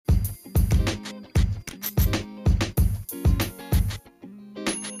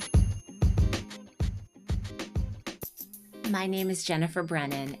My name is Jennifer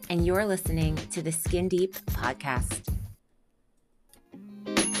Brennan, and you're listening to the Skin Deep podcast.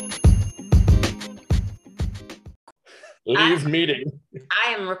 Leave meeting. I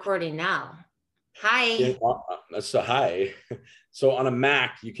am recording now. Hi. Hi. So on a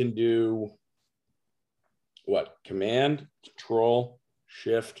Mac, you can do what? Command, Control,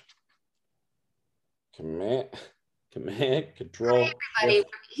 Shift, Command, Control. Hi, everybody.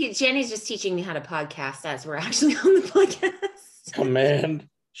 Jenny's just teaching me how to podcast as we're actually on the podcast. Command,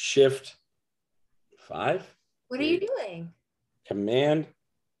 Shift, 5. What are you doing? Command,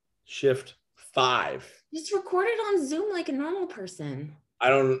 Shift, 5. Just record it on Zoom like a normal person.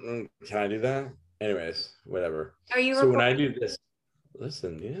 Can I do that? Anyways, whatever. Are you so when I do this,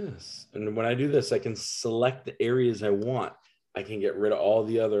 listen, yes. And when I do this, I can select the areas I want. I can get rid of all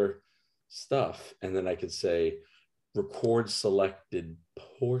the other stuff. And then I could say record selected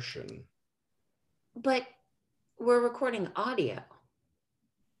portion. But we're recording audio.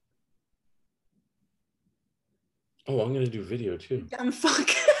 Oh, I'm going to do video too. Dumb fuck.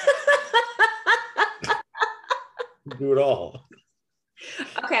 Do it all.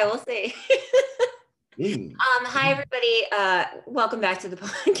 Okay, we'll see. Hi, everybody. Welcome back to the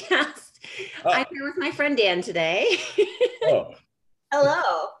podcast. I'm here with my friend Dan today. Oh.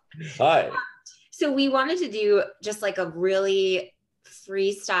 Hello. Hi. So we wanted to do just like a really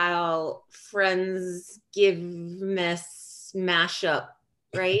freestyle Friendsgivmas mashup,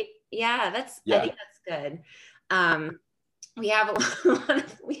 right? Yeah, I think that's good. We have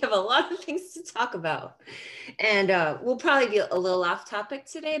a lot of things to talk about, and we'll probably be a little off topic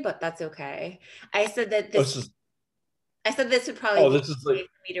today, but that's okay. I said that this would probably be a way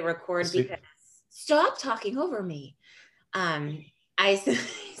for me to record because stop talking over me. I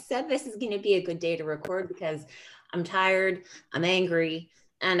said this is going to be a good day to record because I'm tired, I'm angry,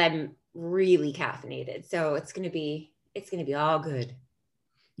 and I'm really caffeinated. So it's going to be all good.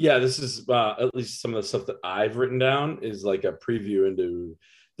 Yeah, this is at least some of the stuff that I've written down is like a preview into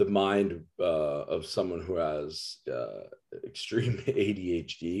the mind of someone who has extreme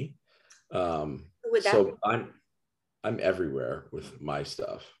ADHD. So I'm everywhere with my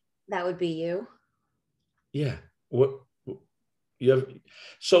stuff. That would be you. Yeah. What you have?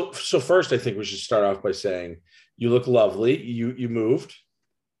 So first, I think we should start off by saying you look lovely. You moved.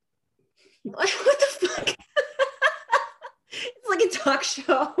 What the fuck? Like a talk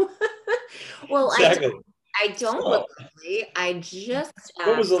show. Well, exactly. I don't look lovely. I just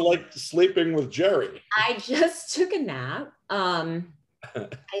what was it like sleeping with Jerry? I just took a nap. I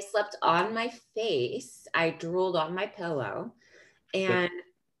slept on my face. I drooled on my pillow. And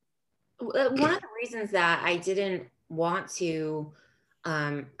one of the reasons that I didn't want to,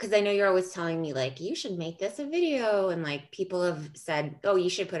 because I know you're always telling me like you should make this a video, and like people have said, oh, you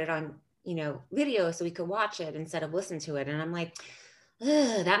should put it on video so we could watch it instead of listen to it. And I'm like,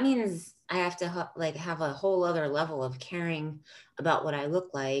 that means I have to have a whole other level of caring about what I look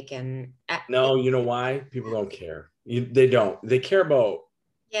like. And no, you know why? People don't care. They don't. They care about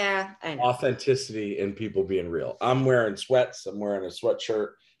I know. Authenticity and people being real. I'm wearing sweats. I'm wearing a sweatshirt.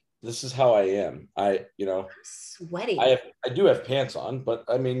 This is how I am. I'm sweaty. I do have pants on, but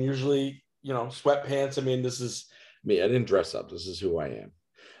I mean, usually, sweatpants. I mean, this is me. I didn't dress up. This is who I am.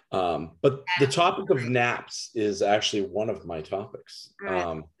 But the topic of naps is actually one of my topics.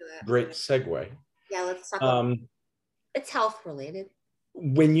 Great segue. Yeah, let's talk about it's health related.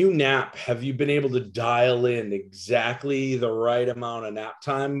 When you nap, have you been able to dial in exactly the right amount of nap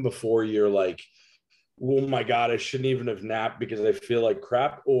time before you're like, oh my God, I shouldn't even have napped because I feel like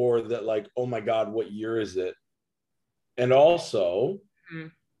crap, or that like, oh my God, what year is it? And also,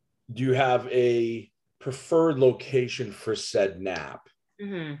 do you have a preferred location for said nap?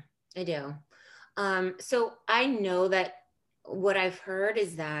 I do. So I know that what I've heard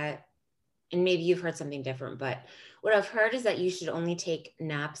is that, and maybe you've heard something different, but what I've heard is that you should only take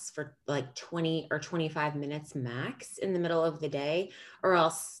naps for like 20 or 25 minutes max in the middle of the day, or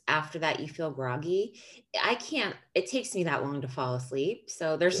else after that you feel groggy. It takes me that long to fall asleep.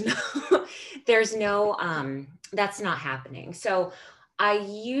 So there's no, that's not happening. So I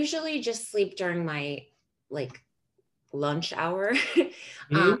usually just sleep during my like lunch hour.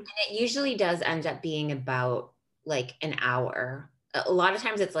 And it usually does end up being about like an hour. A lot of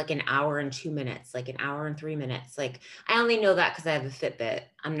times it's like an hour and 2 minutes, like an hour and 3 minutes. Like I only know that because I have a Fitbit.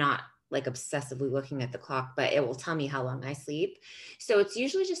 I'm not like obsessively looking at the clock, but it will tell me how long I sleep. So it's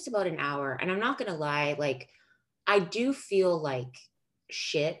usually just about an hour. And I'm not going to lie, like I do feel like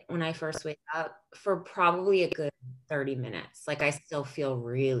shit when I first wake up for probably a good 30 minutes. Like I still feel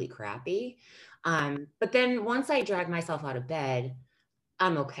really crappy. But then once I drag myself out of bed,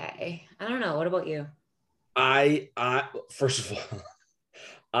 I'm okay. I don't know. What about you? I first of all,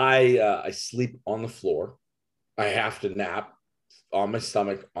 I sleep on the floor. I have to nap on my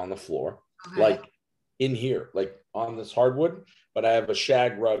stomach on the floor, Okay. like in here, like on this hardwood. But I have a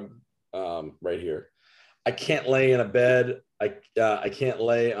shag rug right here. I can't lay in a bed. I can't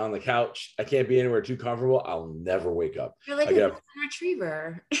lay on the couch. I can't be anywhere too comfortable. I'll never wake up. You're like I a got golden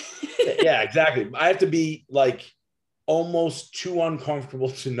retriever. yeah, exactly. I have to be like almost too uncomfortable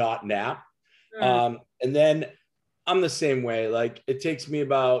to not nap. Mm, And then I'm the same way. Like it takes me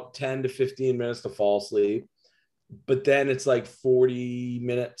about 10 to 15 minutes to fall asleep, but then it's like 40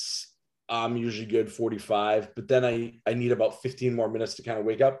 minutes. I'm usually good 45, but then I need about 15 more minutes to kind of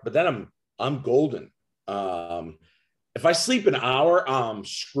wake up. But then I'm golden. Um, if I sleep an hour, I'm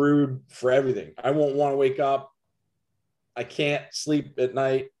screwed for everything. I won't want to wake up. I can't sleep at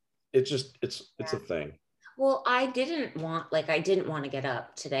night. It's yeah. a thing. Well, I didn't want to get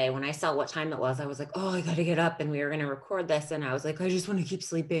up today. When I saw what time it was, I was like, oh, I got to get up and we were going to record this. And I was like, I just want to keep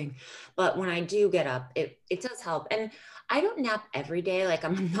sleeping. But when I do get up, it does help. And I don't nap every day. Like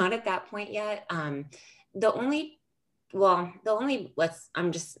I'm not at that point yet. The only,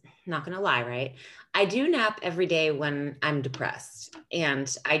 I'm just not going to lie, right? I do nap every day when I'm depressed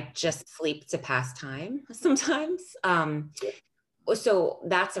and I just sleep to pass time sometimes. So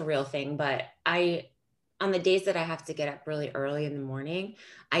that's a real thing, but on the days that I have to get up really early in the morning,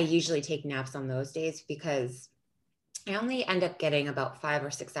 I usually take naps on those days because I only end up getting about 5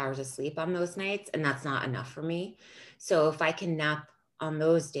 or 6 hours of sleep on those nights, and that's not enough for me. So if I can nap on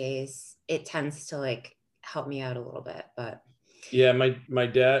those days, it tends to like help me out a little bit. But Yeah, my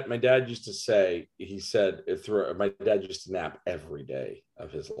dad used to say, he said my dad used to nap every day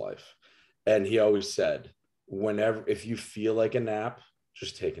of his life. And he always said, whenever if you feel like a nap,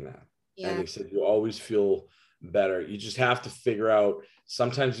 just take a nap. And yeah, he said you always feel better. You just have to figure out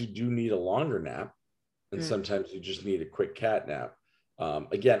sometimes you do need a longer nap and mm, sometimes you just need a quick cat nap.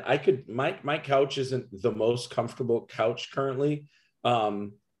 Again, I could my couch isn't the most comfortable couch currently.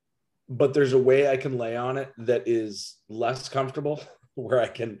 Um, but there's a way I can lay on it that is less comfortable where I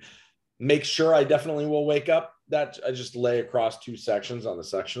can make sure I definitely will wake up. That I just lay across two sections on the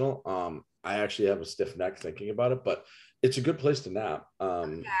sectional. I actually have a stiff neck thinking about it, but it's a good place to nap.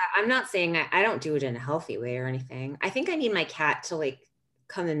 I'm not saying I don't do it in a healthy way or anything. I think I need my cat to like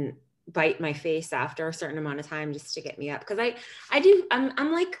come and bite my face after a certain amount of time just to get me up because I do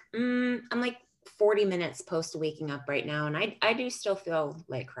I'm like 40 minutes post waking up right now and I do still feel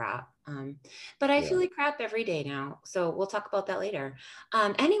like crap. But I Yeah. feel like crap every day now. So we'll talk about that later.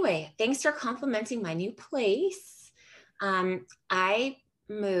 Anyway, thanks for complimenting my new place. I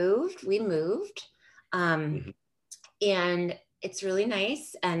we moved. Um, Mhm. and it's really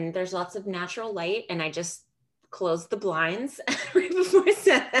nice and there's lots of natural light and I just closed the blinds right before I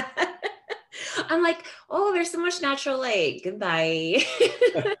said that. I'm like, oh, there's so much natural light. Goodbye.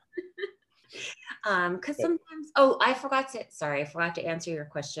 Because sometimes, oh, I forgot to answer your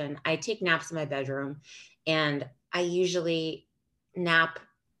question. I take naps in my bedroom and I usually nap.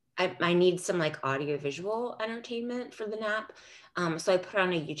 I need some like audio visual entertainment for the nap. So I put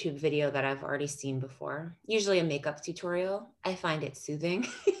on a YouTube video that I've already seen before, usually a makeup tutorial. I find it soothing.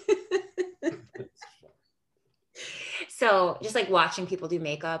 So just like watching people do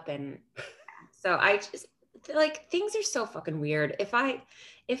makeup and so I just like things are so fucking weird.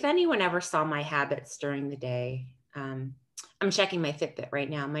 If anyone ever saw my habits during the day, I'm checking my Fitbit right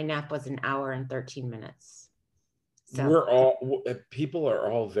now. My nap was an hour and 13 minutes. So We're all People are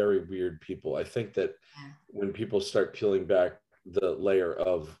all very weird people. I think that yeah. when people start peeling back the layer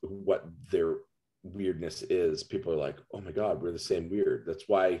of what their weirdness is, people are like, oh my God, we're the same weird. That's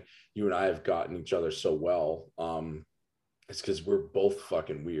why you and I have gotten each other so well. It's because we're both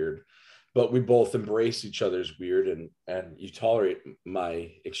fucking weird, but we both embrace each other's weird and you tolerate my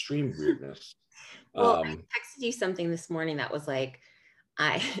extreme weirdness. Well, Um, I texted you something this morning that was like,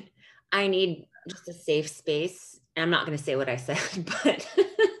 I I need just a safe space. And I'm not going to say what I said, but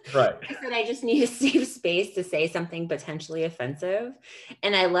right. I said I just need a safe space to say something potentially offensive.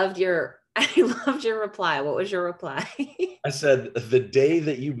 And I loved your I loved your reply. What was your reply? I said the day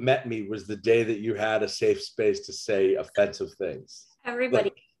that you met me was the day that you had a safe space to say offensive things. everybody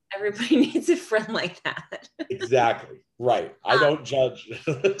Like everybody needs a friend like that. exactly right. I Um, don't judge.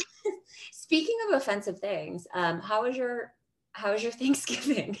 speaking of offensive things, how was your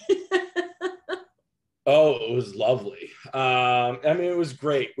Thanksgiving? Oh, it was lovely. I mean, it was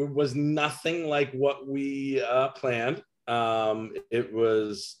great. It was nothing like what we planned. It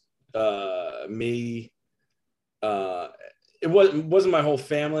was me. Uh, it wasn't my whole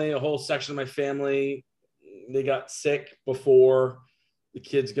family. A whole section of my family, they got sick before the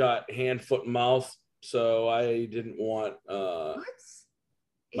kids got hand, foot, and mouth. So I didn't want What?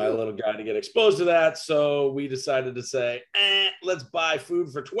 my Ew. little guy to get exposed to that. So we decided to say, let's buy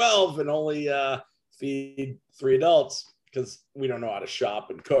food for 12 and only feed 3 adults because we don't know how to shop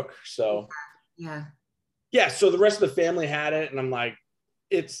and cook. So Yeah. yeah, so the rest of the family had it, and I'm like,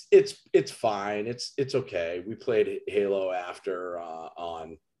 it's fine, it's okay. We played Halo after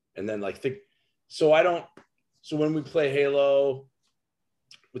on, and then like think, so I don't. So when we play Halo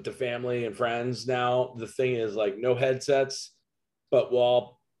with the family and friends now, the thing is like no headsets, but we'll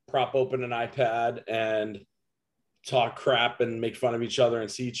all prop open an iPad and talk crap and make fun of each other and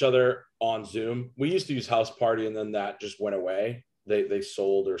see each other on Zoom. We used to use House Party, and then that just went away. They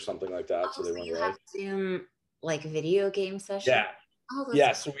sold or something like that, Oh, so they so went you away. have Zoom like video game session? Yeah, Oh, that's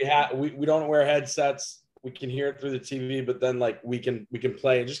yeah. So we don't wear headsets. We can hear it through the TV, but then like we can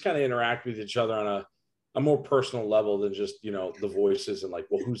play and just kind of interact with each other on a more personal level than just the voices and like,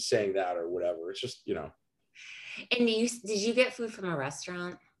 well, who's saying that or whatever. It's just And did you get food from a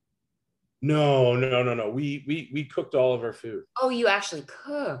restaurant? no, no, no, no. We cooked all of our food. Oh, you actually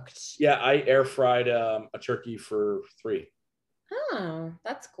cooked. Yeah, I air fried a turkey for 3. Oh,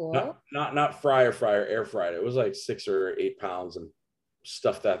 that's cool. Not fryer, air fried. It was like 6 or 8 pounds, and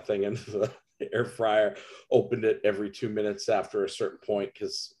stuffed that thing into the air fryer. Opened it every 2 minutes after a certain point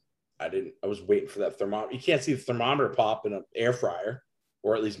because I was waiting for that thermometer. You can't see the thermometer pop in an air fryer,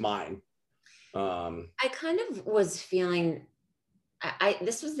 or at least mine. I kind of was feeling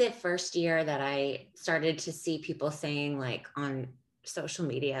this was the first year that I started to see people saying like on social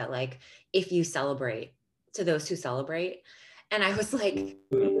media, like if you celebrate, to those who celebrate. And I was like,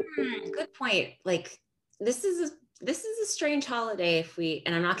 good point. Like this is a strange holiday if we,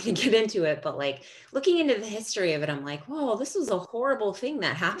 and I'm not going to get into it, but like looking into the history of it, I'm like, whoa, this was a horrible thing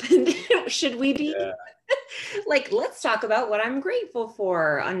that happened. Should we be Yeah. like, let's talk about what I'm grateful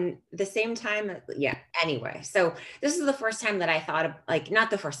for on the same time? Yeah. Anyway, so this is the first time that I thought of, like, not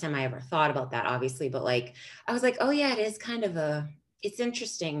the first time I ever thought about that, obviously, but like, I was like, oh yeah, it is kind of it's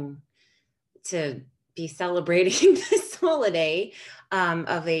interesting to be celebrating this holiday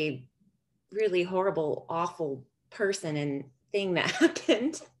of a really horrible, awful person and thing that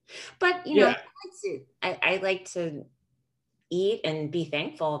happened. But Yeah. I like to eat and be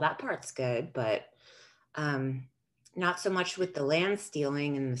thankful. That part's good, but um, not so much with the land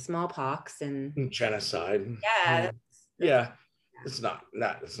stealing and the smallpox and Genocide. yeah, Yeah. Yeah. It's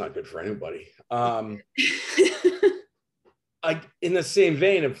not good for anybody. Like in the same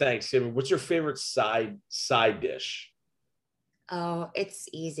vein of Thanksgiving, what's your favorite side dish? oh, it's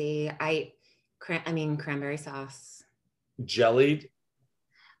easy. I mean cranberry sauce. Jellied?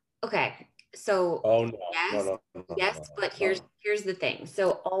 Okay, so Oh no, no, yes, no, no, no, yes, no, but no, no. here's the thing.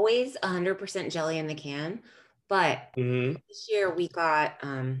 So always 100% jelly in the can, but Mm-hmm. this year we got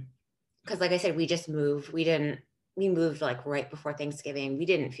because like I said, we just moved. We moved like right before Thanksgiving. We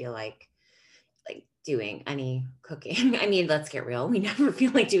didn't feel like doing any cooking. I mean, let's get real. We never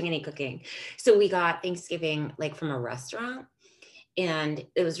feel like doing any cooking. So we got Thanksgiving like from a restaurant and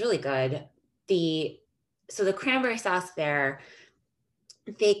it was really good. The so the cranberry sauce there,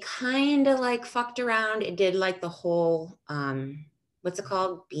 they kind of like fucked around. It did like the whole what's it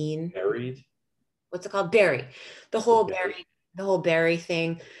called? Bean. Buried? What's it called? Berry. The The whole berry? berry, the whole berry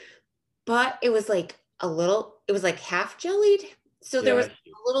thing. But it was like it was like half jellied. So there was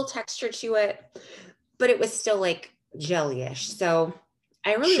Yeah. a little texture to it, but it was still like jellyish. So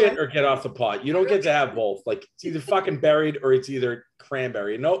I really Shit like or get off the pot. You don't get to have both. Like it's either fucking buried or it's either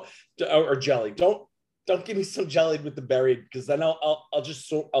cranberry. No, or jelly. Don't give me some jellied with the buried because then I'll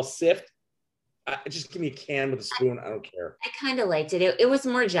just I'll sift. Just give me a can with a spoon. I don't care. I kind of liked it. It was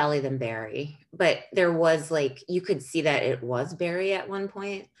more jelly than berry, but there was like you could see that it was berry at one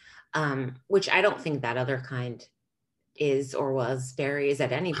point, which I don't think that other kind is or was berries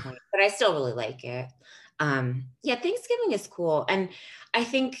at any point, but I still really like it. Yeah, Thanksgiving is cool. And I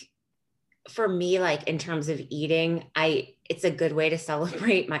think for me, like in terms of eating, it's a good way to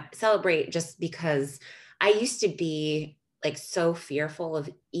celebrate just because I used to be like so fearful of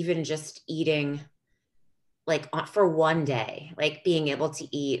even just eating like for one day, like being able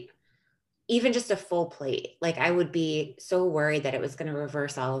to eat even just a full plate. Like I would be so worried that it was going to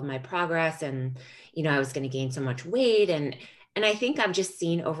reverse all of my progress and I was going to gain so much weight and I think I've just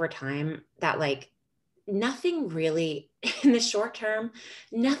seen over time that like nothing really in the short term,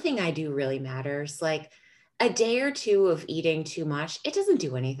 nothing I do really matters. Like a day or two of eating too much, it doesn't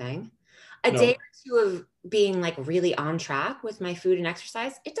do anything. A day No, or two of being like really on track with my food and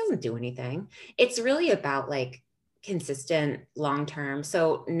exercise, it doesn't do anything. It's really about like consistent long term.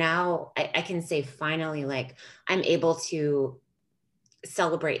 So now I can say finally, like I'm able to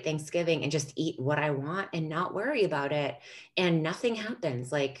celebrate Thanksgiving and just eat what I want and not worry about it. And nothing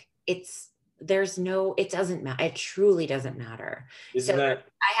happens. Like it doesn't matter. It truly doesn't matter. So Isn't that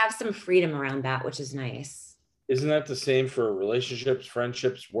I have some freedom around that, which is nice. isn't that the same for relationships,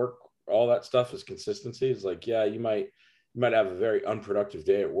 friendships, work, all that stuff is consistency? It's like, yeah, you might have a very unproductive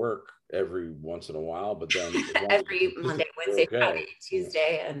day at work every once in a while, but then Every Monday, Wednesday, okay. Friday,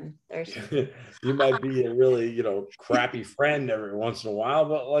 Tuesday, and Thursday. You might be a really, crappy friend every once in a while,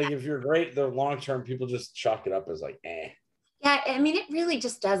 but like if you're great, the long term people just chalk it up as like, eh. Yeah, I mean, it really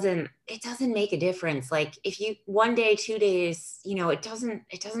just it doesn't make a difference. Like if you one day, 2 days, it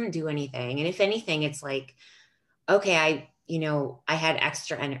doesn't do anything. And if anything, it's like, okay, I had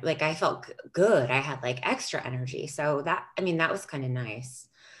extra energy, like I felt good. I had like extra energy. So that was kind of nice.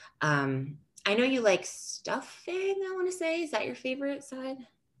 I know you like stuffing, I want to say. Is that your favorite side?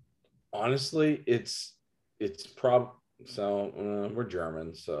 Honestly, it's so we're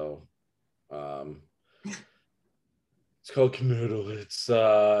German, so um it's called Knödel. It's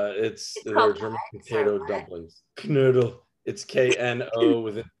It's they're called German what? Sorry, potato what? dumplings. Knödel. It's Kno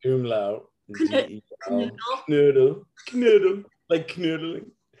with an umlaut. Del. Canoodle? Knödel. Knödel. Like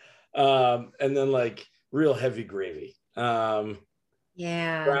knoodling. And then like real heavy gravy.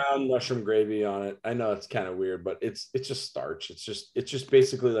 Yeah. Brown mushroom gravy on it. I know it's kind of weird, but it's just starch. It's just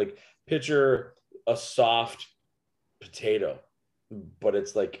basically like picture a soft potato, but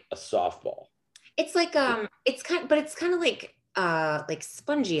it's like a softball. It's like it's kind of like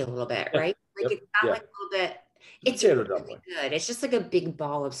spongy a little bit, Yeah. right? Like Yep. it's got Yeah. like a little bit, it's Potato really dumpling. good. It's just like a big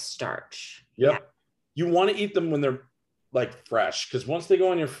ball of starch. Yeah. Yep. You want to eat them when they're like fresh because once they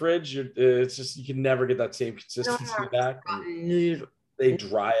go in your fridge, it's just you can never get that same You don't consistency want back. And rotten noodle. they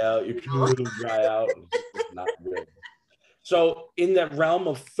dry out. Your noodles dry out. And it's not good. So, in that realm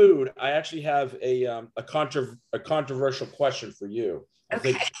of food, I actually have a controversial question for you. I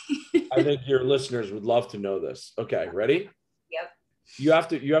Okay. think I think your listeners would love to know this. Okay, ready? Yep. You have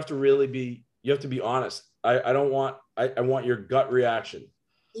to be honest. I don't want I want your gut reaction.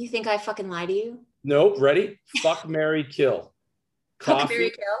 You think I fucking lie to you? Nope, ready? Fuck Mary Kill. Fuck, marry, Coffee,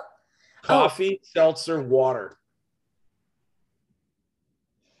 kill. Oh, coffee, seltzer, water.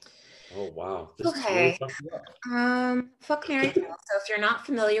 Oh wow. This really okay. fucked you up. Fuck, marry, kill. So if you're not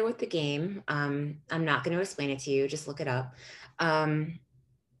familiar with the game, I'm not going to explain it to you. Just look it up. Um,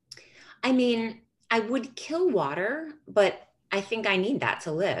 I mean, I would kill water, but I think I need that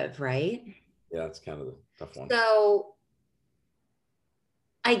to live, right? Yeah, it's kind of the tough one. So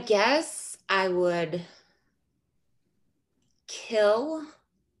I guess I would kill.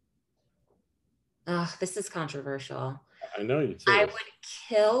 This is controversial. I know you I too. would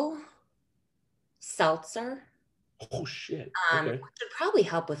kill seltzer, Oh shit. which Okay. would probably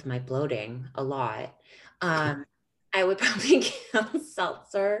help with my bloating a lot. Um, I would probably kill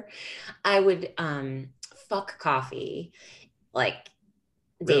seltzer. I would fuck coffee, like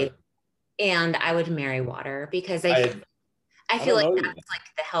Dave, Really? and I would marry water because I I I I feel don't like know that's you.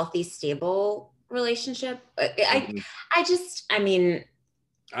 like the healthy, stable relationship. Mhm. I mean,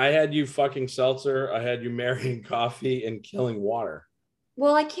 I had you fucking seltzer. I had you marrying coffee and killing water.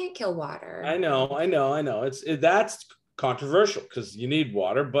 well, I can't kill water. I know. That's controversial because you need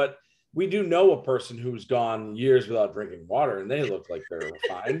water, but we do know a person who's gone years without drinking water, and they look like they're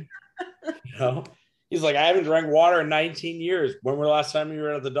fine. You know, he's like, I haven't drank water in 19 years. When were the last time you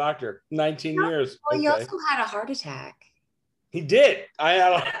were at the doctor? 19 years. Well, he Okay, also had a heart attack. he did.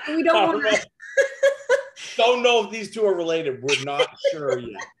 We don't I want don't know. to. Don't know if these two are related. We're not sure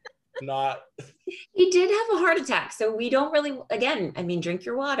yet. Not He did have a heart attack, so we don't really. Again, I mean, drink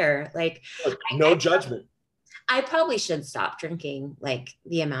your water. Like, no judgment. I probably should stop drinking like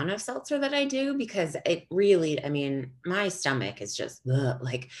the amount of seltzer that I do because it really, I mean, my stomach is just ugh,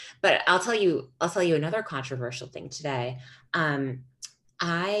 like, but I'll tell you another controversial thing today. Um,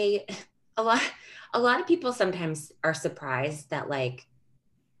 I, a lot, a lot of people sometimes are surprised that like,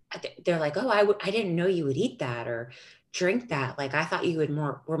 they're like, oh, I didn't know you would eat that or drink that. Like, I thought you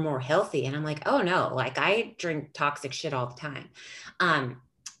were more healthy. And I'm like, oh no, like I drink toxic shit all the time. Um,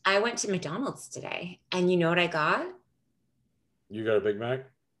 I went to McDonald's today and you know what I got? You got a Big Mac?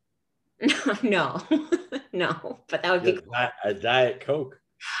 No, no, but that would be You cool. got a Diet Coke.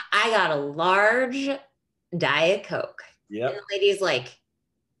 I got a large Diet Coke. And Yep. the lady's like,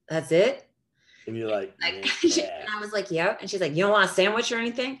 that's it? And you're like, Like, yeah. and I was like, yep. And she's like, you don't want a sandwich or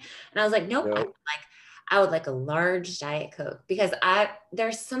anything? And I was like, nope. Nope. I would like a large Diet Coke because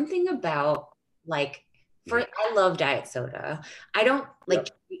there's something about like, I love diet soda. I don't like Yep.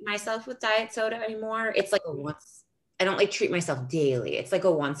 treat myself with diet soda anymore. It's like a once, I don't like treat myself daily. It's like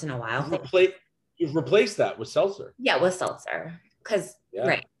a once in a while You've thing. replaced you've replaced that with seltzer. Yeah, with seltzer. because Yeah.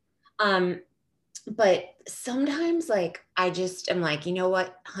 right. But sometimes like I just am like, you know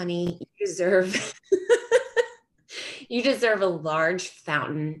what, honey, you deserve you deserve a large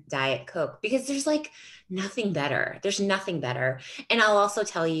fountain Diet Coke because there's like nothing better. There's nothing better. And I'll also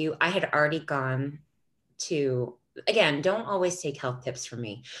tell you, I had already gone to, again, don't always take health tips from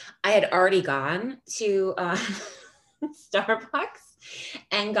me. I had already gone to Starbucks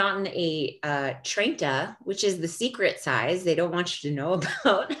and gotten a Trenta, which is the secret size they don't want you to know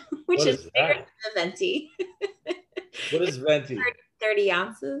about, which What is is bigger that? than the venti. What It's is venti? 30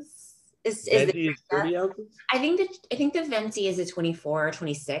 ounces. Is the Venti is Trenta. 30 ounces? I think the venti is a 24 or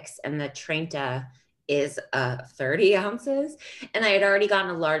 26, and the Trenta is 30 ounces. And I had already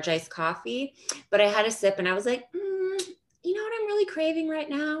gotten a large iced coffee, but I had a sip and I was like, you know what I'm really craving right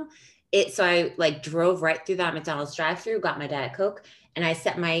now? So I like drove right through that McDonald's drive-through, got my Diet Coke, and I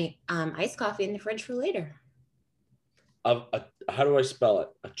set my iced coffee in the fridge for later. How do I spell it?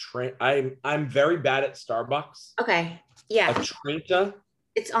 A train. I'm very bad at Starbucks. Okay. A Yeah. Trenta.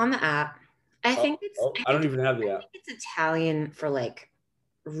 It's on the app. I think it's Oh, I don't even have the I app. think it's Italian for like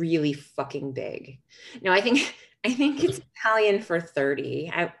really fucking big. No, I think it's Italian for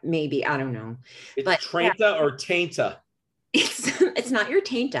 30. I don't know. It's But yeah, Trenta or Tainta. it's not your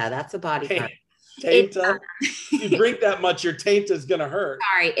tainta, that's a body part. It's Tainta. You drink that much, your tainta's gonna hurt.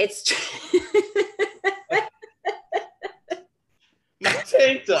 sorry, My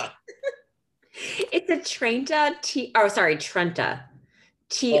tainta. it's a Trenta Trenta. Oh, Trenta.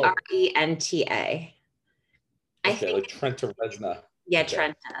 I okay, think like Trenta Resna. yeah, Okay.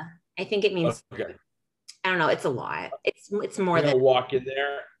 Trenta. I think it means Okay. I don't know, it's a lot. It's more I'm than gonna walk in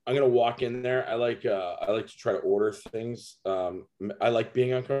there. I'm gonna walk in there. I like to try to order things. I like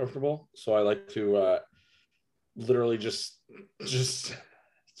being uncomfortable, so I like to literally just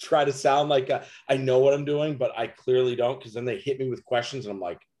try to sound like I know what I'm doing, but I clearly don't. Because then they hit me with questions, and I'm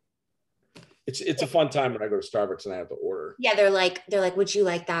like, it's a fun time when I go to Starbucks and I have to order. yeah, they're like, would you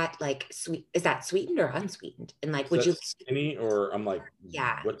like that like sweet? Is that sweetened or unsweetened? And like, Is would that you? skinny or I'm like,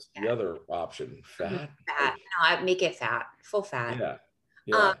 Yeah, what's the yeah, other option? Fat? fat. Like, No, I make it fat, full fat.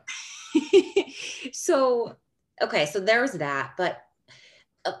 yeah, Um, yeah. so okay, so there's that, but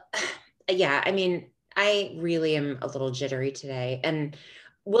uh, yeah, I mean, I really am a little jittery today, and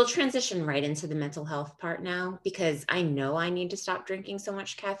we'll transition right into the mental health part now because I know I need to stop drinking so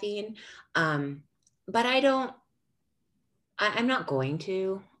much caffeine. Um, but I don't. I'm not going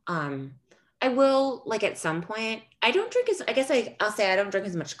to. I will like at some point. I don't drink as. I guess I'll say I don't drink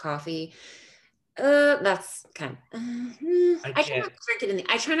as much coffee. That's kind of. I I try can't. not to drink it in the.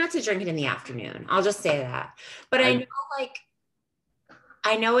 I try not to drink it in the afternoon. I'll just say that. But I know, I like,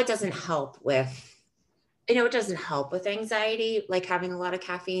 I know it doesn't help with. I know it doesn't help with anxiety, like having a lot of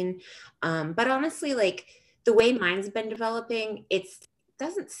caffeine. But honestly, like the way mine's been developing, it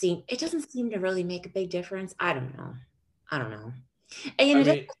doesn't seem to really make a big difference. I don't know. I don't know. And I it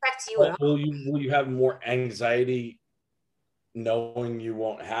doesn't mean, affect you at all. will you have more anxiety knowing you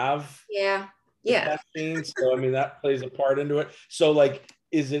won't have Yeah. the Yeah. caffeine? So I mean that plays a part into it. So like,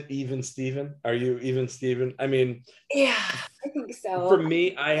 is it even Steven? Are you even Steven? I mean, Yeah, I think for so.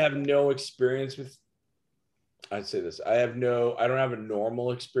 me, I have no experience with. I'd say this. I don't have a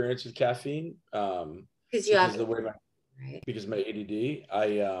normal experience with caffeine. Because you Because have, of the way right? because of my ADD,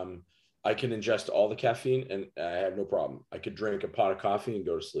 I can ingest all the caffeine and I have no problem. I could drink a pot of coffee and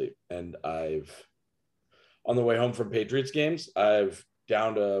go to sleep. And I've on the way home from Patriots games, I've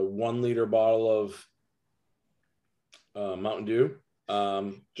downed a 1 liter bottle of Mountain Dew,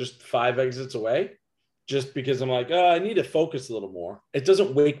 just 5 exits away, just because I'm like, oh, I need to focus a little more. It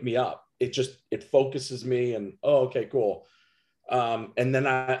doesn't wake me up. It focuses me and oh, okay, cool. And then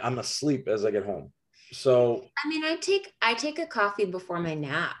I'm asleep as I get home. So I mean, I take a coffee before my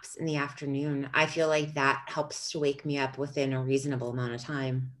naps in the afternoon. I feel like that helps to wake me up within a reasonable amount of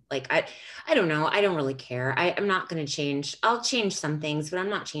time. Like I don't know. I don't really care. I'm not going to change. I'll change some things, but I'm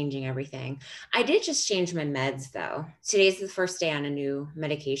not changing everything. I did just change my meds though. Today's the first day on a new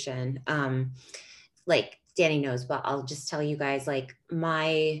medication. Like Danny knows, but I'll just tell you guys, like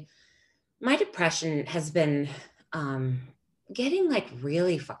my depression has been um getting like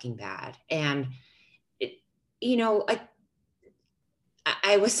really fucking bad. And it, you know,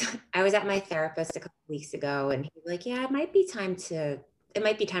 I was I was at my therapist a couple weeks ago, and he's like, "Yeah, it might be time to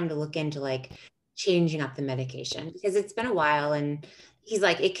look into like changing up the medication because it's been a while." And he's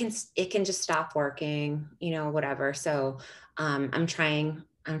like, "It can just stop working, whatever." So I'm trying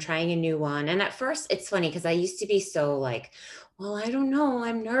a new one. And at first, it's funny because I used to be so like, "Well, I don't know.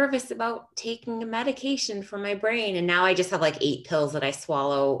 I'm nervous about taking a medication for my brain," and now I just have like 8 pills that I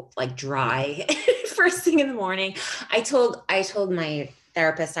swallow like dry. It first thing in the morning. I told my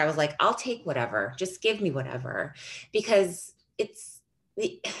therapist, I was like, I'll take whatever, just give me whatever, because it's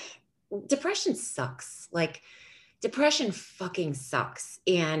the depression sucks. Like depression fucking sucks.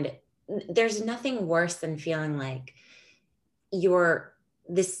 And there's nothing worse than feeling like you're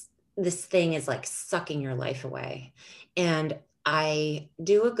this thing is like sucking your life away. And I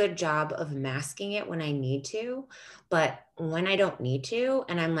do a good job of masking it when I need to, but when I don't need to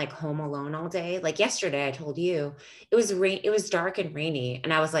and I'm like home alone all day, like yesterday I told you, it was dark and rainy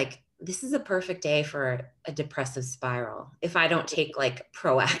and I was like, this is a perfect day for a depressive spiral if I don't take like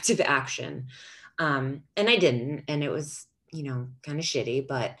proactive action. And I didn't, and it was, kind of shitty,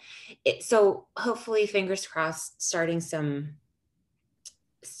 but so hopefully fingers crossed, starting some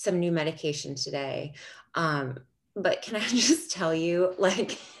new medication today. But can I just tell you,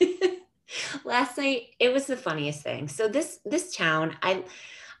 like last night, it was the funniest thing. So this town,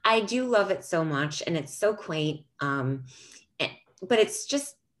 I do love it so much and it's so quaint. But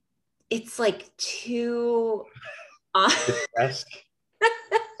it's like too picturesque.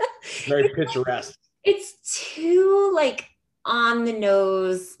 Very picturesque. It's too like on the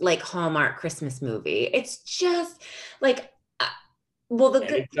nose, like Hallmark Christmas movie. It's just like well,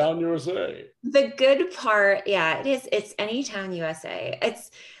 Anytown USA. The good part, yeah, it is. It's Anytown USA.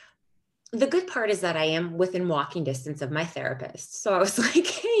 It's the good part is that I am within walking distance of my therapist. So I was like,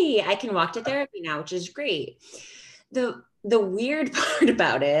 hey, I can walk to therapy now, which is great. The weird part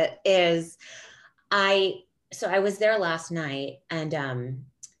about it is I was there last night and I'm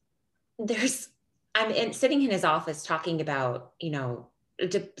sitting in his office talking about,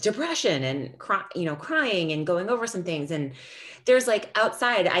 depression and crying and going over some things. And there's like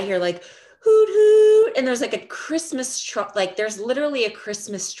outside, I hear like hoot hoot, and there's like a like there's literally a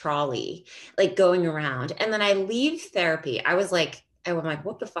Christmas trolley like going around. And then I leave therapy. I'm like,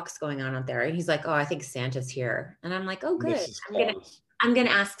 what the fuck's going on out there? And he's like, oh, I think Santa's here. And I'm like, oh, good. I'm gonna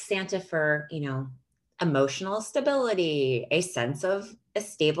ask Santa for, emotional stability, a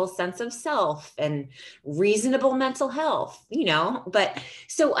stable sense of self and reasonable mental health, but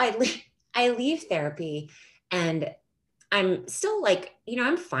so I leave therapy and I'm still like,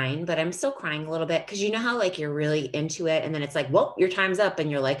 I'm fine, but I'm still crying a little bit. Cause you know how like you're really into it. And then it's like, well, your time's up.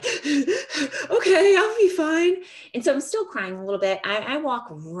 And you're like, okay, I'll be fine. And so I'm still crying a little bit. I walk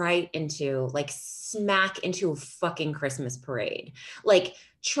right into like smack into a fucking Christmas parade, like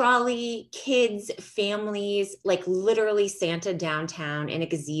trolley, kids, families, like literally Santa downtown in a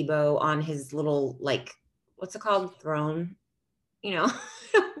gazebo on his little, like, what's it called? Throne,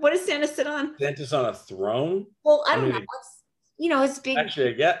 what does Santa sit on? Santa's on a throne? Well, I don't know. His big.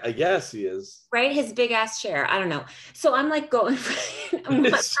 Actually, I guess he is. Right? His big ass chair. I don't know. So I'm like going,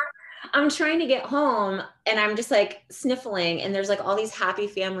 I'm trying to get home and I'm just like sniffling. And there's like all these happy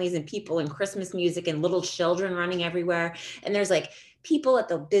families and people and Christmas music and little children running everywhere. And there's like people at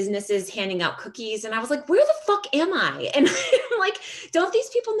the businesses handing out cookies. And I was like, where the fuck am I? And I'm like, don't these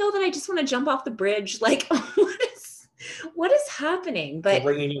people know that I just want to jump off the bridge? Like, what is happening? But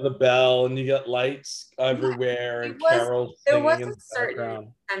they're ringing the bell and you got lights everywhere and carols singing in the background.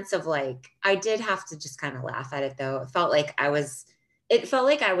 Sense of like, I did have to just kind of laugh at it though. It felt like I was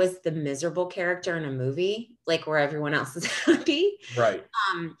the miserable character in a movie, like where everyone else is happy. Right.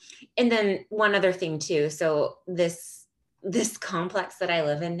 And then one other thing too. So this complex that I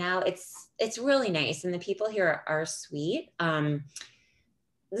live in now, it's really nice. And the people here are sweet.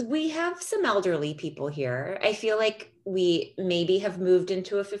 We have some elderly people here. I feel like we maybe have moved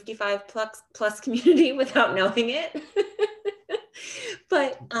into a 55 plus community without knowing it.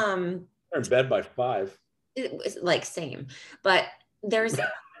 But they're in bed by 5. It was like same. But there's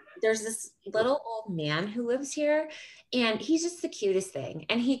this little old man who lives here and he's just the cutest thing.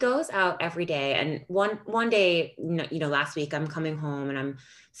 And he goes out every day. And one day, last week I'm coming home and I'm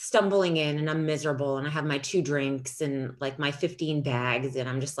stumbling in and I'm miserable and I have my 2 drinks and like my 15 bags. And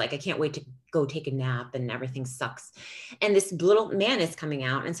I'm just like, I can't wait to go take a nap and everything sucks. And this little man is coming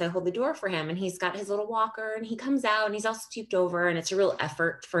out. And so I hold the door for him and he's got his little walker and he comes out and he's all stooped over and it's a real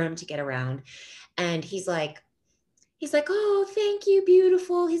effort for him to get around. And he's like, oh, thank you,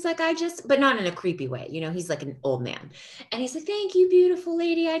 beautiful. He's like, but not in a creepy way. He's like an old man. And he's like, thank you, beautiful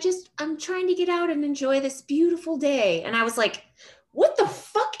lady. I'm trying to get out and enjoy this beautiful day. And I was like, what the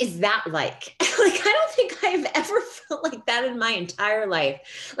fuck is that like? Like, I don't think I've ever felt like that in my entire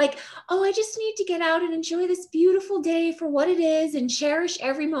life. Like, oh, I just need to get out and enjoy this beautiful day for what it is and cherish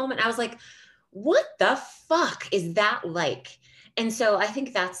every moment. I was like, what the fuck is that like? And so I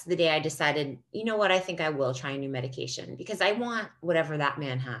think that's the day I decided, you know what, I think I will try a new medication because I want whatever that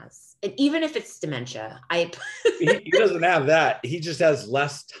man has. And even if it's dementia, he doesn't have that. He just has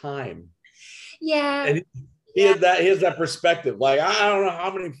less time. Yeah. And Yeah. he has that perspective. Like, I don't know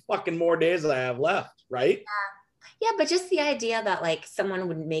how many fucking more days I have left, right? Yeah, but just the idea that like someone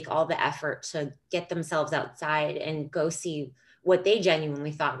would make all the effort to get themselves outside and go see what they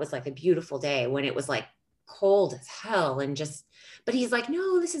genuinely thought was like a beautiful day when it was like cold as hell and just, but he's like,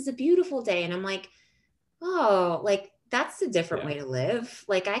 no, this is a beautiful day. And I'm like, oh, like that's a different Yeah. way to live.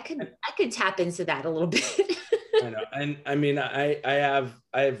 Like I could tap into that a little bit. I know. And I mean, I have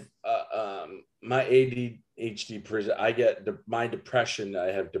my ADHD prison. I get my depression. I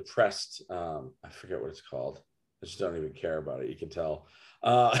have depressed. I forget what it's called. I just don't even care about it. You can tell.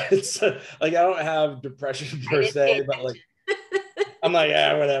 It's like I don't have depression I per didn't pay se, but like attention. I'm like,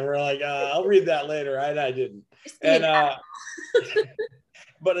 yeah, whatever. Like I'll read that later. I didn't. Just being And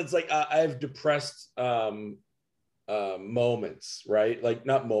but it's like I have depressed moments, right? Like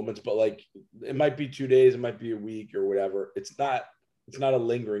not moments, but like it might be 2 days, it might be a week or whatever. It's not a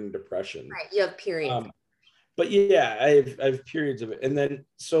lingering depression. right. You have periods. But yeah, I have periods of it. And then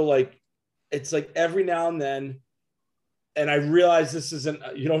so like it's like every now and then, and I realize this isn't,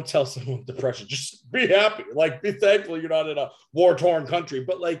 you don't tell someone with depression, just be happy, like be thankful you're not in a war-torn country.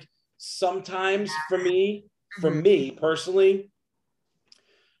 But like sometimes for Mhm. me personally,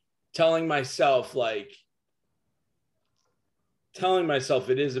 telling myself like telling myself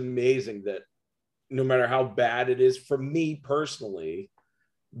it is amazing that no matter how bad it is for me personally,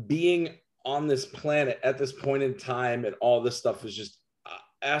 being on this planet at this point in time and all this stuff is just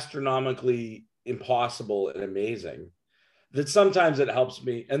astronomically impossible and amazing, that sometimes it helps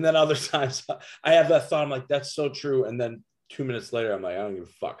me. And then other times I have that thought, I'm like, that's so true. And then 2 minutes later, I'm like, I don't give a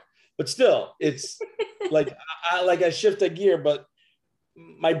fuck. But still, it's like I shift a gear, but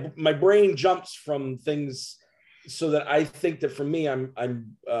my brain jumps from things so that I think that for me, I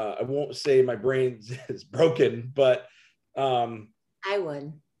won't say my brain is broken, but I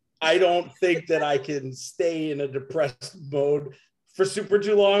would. I don't think that I can stay in a depressed mode for super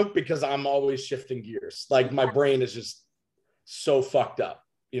too long because I'm always shifting gears. Like my brain is just so fucked up,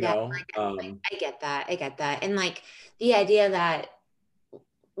 you Yeah, know? I get that. I get that. And like the idea that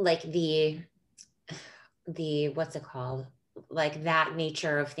like the what's it called? Like that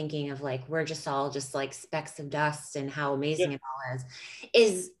nature of thinking of like we're just all just like specks of dust and how Yeah. amazing it all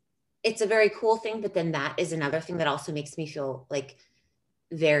is it's a very cool thing, but then that is another thing that also makes me feel like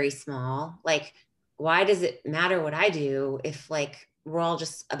very small. Like why does it matter what I do if like we're all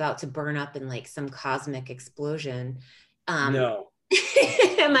just about to burn up in like some cosmic explosion? Um No,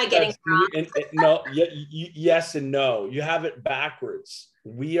 am I getting that's no, yes and no. You have it backwards.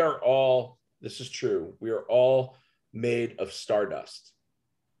 We are all, this is true. We are all made of stardust.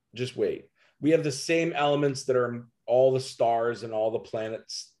 Just wait. We have the same elements that are all the stars and all the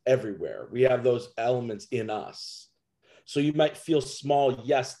planets everywhere. We have those elements in us. So you might feel small,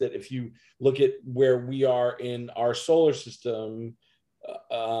 yes, that if you look at where we are in our solar system,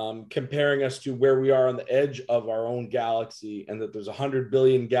 comparing us to where we are on the edge of our own galaxy, and that there's 100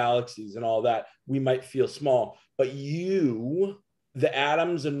 billion galaxies and all that, we might feel small. But you, the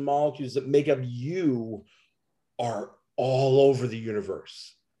atoms and molecules that make up you, are all over the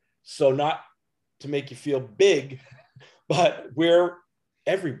universe. So not to make you feel big, but we're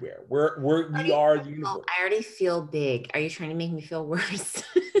everywhere. We are the universe. I already feel big. Are you trying to make me feel worse?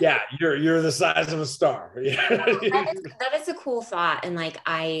 Yeah, you're the size of a star. Yeah. That is a cool thought. And like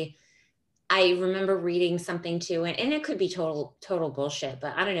I remember reading something too, and it could be total bullshit,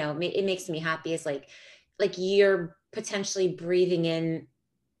 but I don't know. It makes me happy. It's like you're potentially breathing in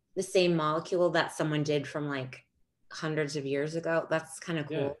the same molecule that someone did from like hundreds of years ago. That's kind of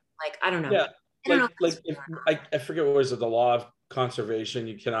Yeah. cool. Like I don't know. Yeah. I don't know if that's Like if I forget what was it, the law of conservation,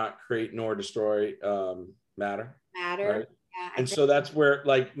 you cannot create nor destroy matter, matter. right? Yeah, I And think so that's where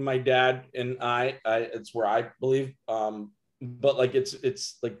like my dad and I it's where I believe, but like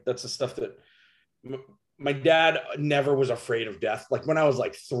it's like that's the stuff that my dad never was afraid of death. Like when I was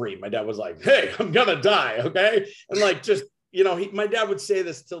like 3, my dad was like, hey, I'm gonna die, okay? And like just, you know, my dad would say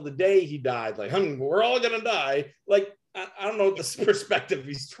this till the day he died, like, we're all gonna die. Like I don't know this perspective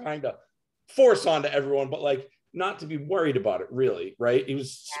he's trying to force onto everyone, but like not to be worried about it really, right? He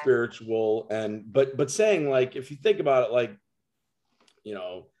was spiritual, and but saying like, if you think about it, like, you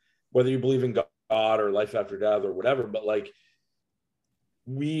know, whether you believe in God or life after death or whatever, but like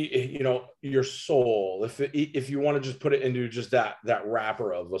you know, your soul, if you want to just put it into just that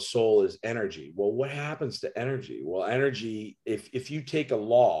wrapper of a soul is energy. Well, what happens to energy? Well, energy, if you take a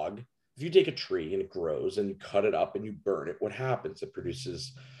log, if you take a tree and it grows and you cut it up and you burn it, what happens? It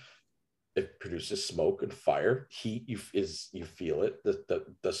produces smoke and fire. Heat, you feel it.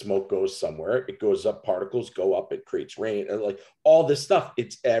 The smoke goes somewhere, it goes up, particles go up, it creates rain, and like all this stuff,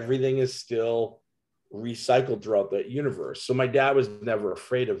 it's everything is still recycled throughout the universe. So my dad was never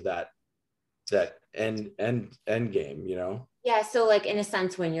afraid of that end game, you know? Yeah. So like in a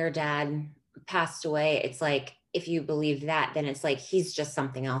sense, when your dad passed away, it's like if you believe that, then it's like he's just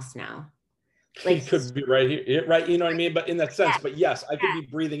something else now. Like He he's could be right here, right? You know what I mean? But in that sense, yeah, but yes, I could be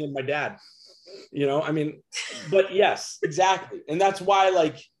breathing in my dad, you know? I mean, but yes, exactly. And that's why,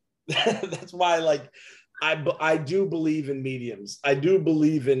 like, that's why, like, I do believe in mediums. I do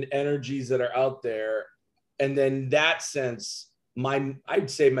believe in energies that are out there. And then in that sense, I'd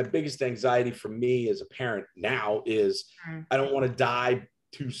say my biggest anxiety for me as a parent now is yeah. I don't want to die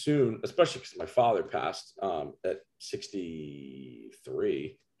too soon, especially because my father passed at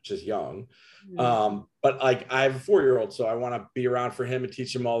 63, which is young. Mhm. But like I have a 4-year-old, so I want to be around for him and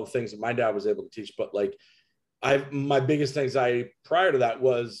teach him all the things that my dad was able to teach. But like my biggest anxiety prior to that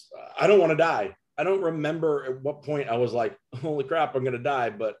was I don't want to die. I don't remember at what point I was like, holy crap, I'm gonna die.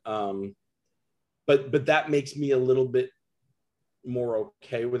 But that makes me a little bit more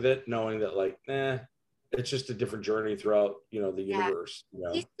okay with it, knowing that like, it's just a different journey throughout, the Yeah. universe,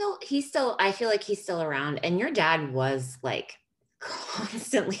 He's still, I feel like he's still around. And your dad was like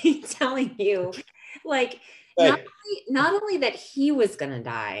constantly telling you, like, not Hey, not only that he was gonna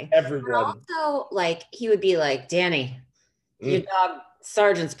die, everyone. but also like he would be like, Danny, your Mm. dog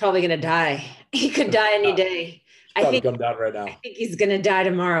Sergeant's probably gonna die. He could die any day. It's I probably think come down right I now. think he's gonna die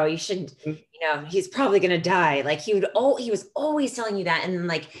tomorrow. You should, Mm. he's probably gonna die. Like he was always telling you that. And then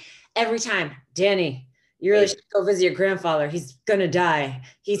like every time, Danny, you really Hey. should go visit your grandfather. He's gonna die.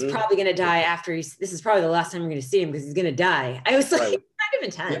 He's Mm. probably gonna die after this is probably the last time you're gonna see him because he's gonna die. I was like, Right. kind of Yeah.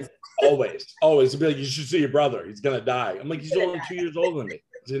 intense. Always be like, you should see your brother. He's gonna die. I'm like, he's only 2 years older than me.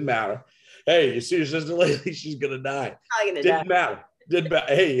 It didn't matter. Hey, you see your sister lately? She's gonna die. Probably gonna die. Didn't matter. Didn't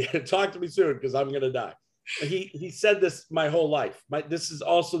matter. Hey, talk to me soon because I'm gonna die. He said this my whole life. This is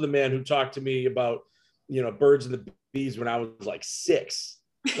also the man who talked to me about birds and the bees when I was like 6.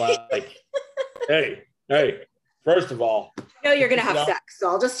 Like, hey, first of all, You're gonna have sex, so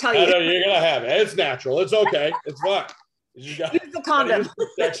I'll just tell I you. know you're gonna have it. It's natural. It's okay. It's fine. You got Use the condom. use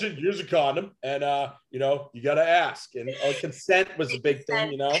protection. Use a condom, and you got to ask. And consent was a big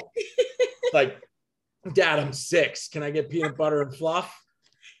thing. Like, Dad, I'm 6. Can I get peanut butter and fluff?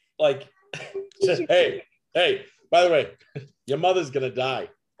 Like, hey. By the way, your mother's gonna die.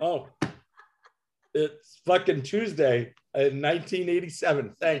 Oh, it's fucking Tuesday in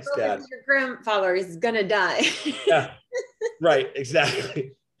 1987. Thanks, Dad. Your grandfather is gonna die. Yeah, right.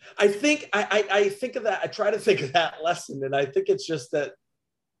 Exactly. I think I think of that. I try to think of that lesson, and I think it's just that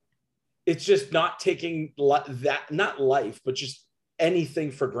it's just not taking that not life, but just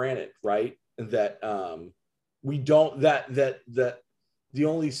anything for granted, right? That we don't that the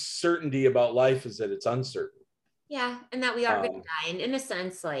only certainty about life is that it's uncertain. Yeah, and that we are going to die. And in a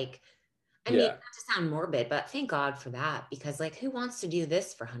sense, like, I mean, Yeah, not to sound morbid, but thank God for that because, like, who wants to do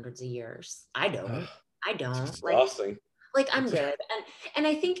this for hundreds of years? I don't. I it's don't. exhausting. Like I'm good. And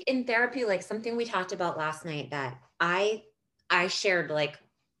I think in therapy, like something we talked about last night that I shared like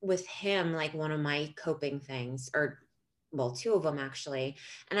with him, like one of my coping things, or well, two of them actually.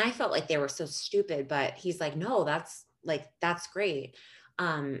 And I felt like they were so stupid, but he's like, no, that's great.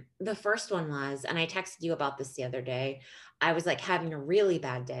 The first one was, and I texted you about this the other day. I was like having a really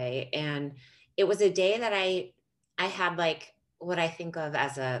bad day. And it was a day that I had like what I think of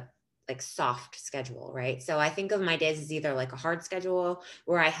as a like soft schedule, right? So I think of my days as either like a hard schedule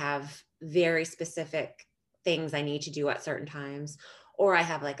where I have very specific things I need to do at certain times, or I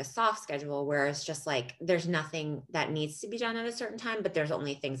have like a soft schedule where it's just like there's nothing that needs to be done at a certain time, but there's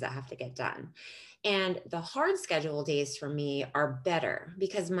only things that have to get done. And the hard schedule days for me are better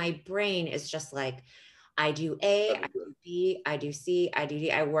because my brain is just like, I do A, I do B, I do C, I do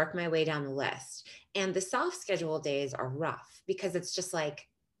D. I work my way down the list. And the soft schedule days are rough because it's just like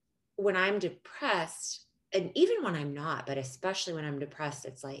when I'm depressed, and even when I'm not, but especially when I'm depressed,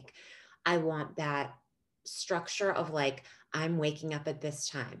 it's like I want that structure of like, I'm waking up at this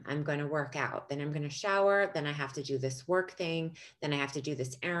time, I'm going to work out, then I'm going to shower, then I have to do this work thing, then I have to do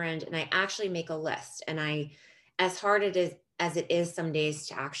this errand. And I actually make a list. And as hard as it is some days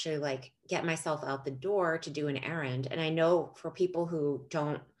to actually like get myself out the door to do an errand. And I know for people who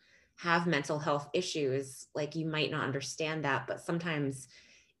don't have mental health issues, like you might not understand that, but sometimes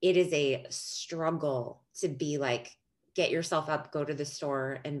it is a struggle to be like, get yourself up, go to the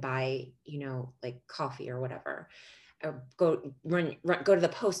store and buy, like coffee or whatever, or go to the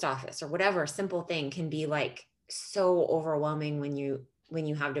post office or whatever simple thing can be like so overwhelming when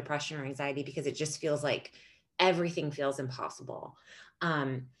you have depression or anxiety because it just feels like everything feels impossible.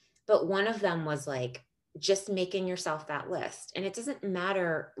 But one of them was like just making yourself that list. And it doesn't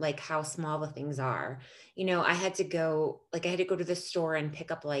matter like how small the things are. You know, I had to go to the store and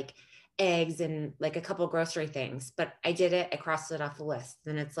pick up like eggs and like a couple grocery things, but I did it. I crossed it off the list.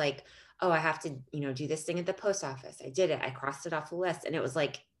 Then it's like, oh, I have to, do this thing at the post office. I did it. I crossed it off the list. And it was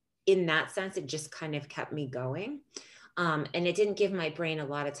like, in that sense, it just kind of kept me going. And it didn't give my brain a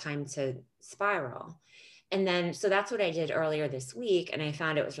lot of time to spiral. And then, so that's what I did earlier this week. And I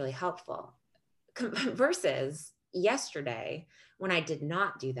found it was really helpful versus yesterday when I did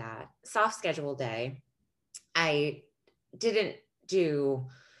not do that soft schedule day. I didn't do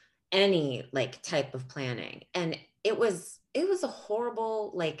any like type of planning. And it was a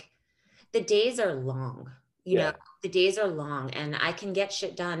horrible, like, the days are long, Yeah. the days are long and I can get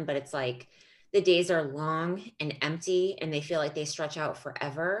shit done, but it's like the days are long and empty and they feel like they stretch out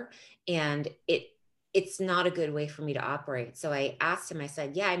forever. And it's not a good way for me to operate. So I asked him, I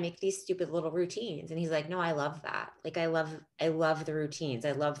said, yeah, I make these stupid little routines. And he's like, no, I love that. Like, I love the routines.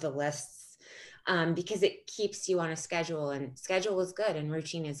 I love the lists, because it keeps you on a schedule, and schedule is good and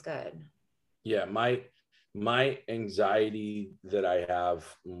routine is good. Yeah. My anxiety that I have,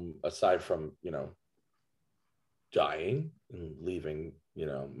 aside from, dying and leaving,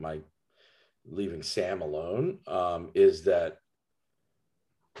 my leaving Sam alone, is that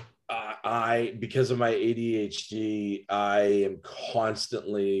because of my ADHD, I am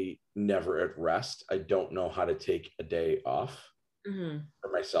constantly never at rest. I don't know how to take a day off for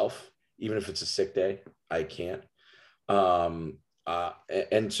myself, even if it's a sick day. I can't. Um,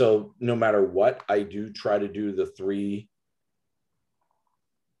 and so no matter what, I do try to do the three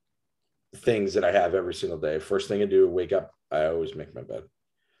things that I have every single day. First thing I do, wake up, I always make my bed.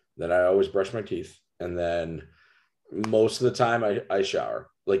 Then I always brush my teeth. And then most of the time I shower.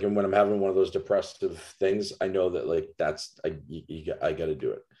 Like, and when I'm having one of those depressive things, I know that like I got to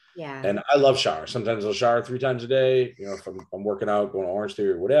do it. Yeah. And I love shower. Sometimes I'll shower 3 times a day, if I'm working out, going to Orange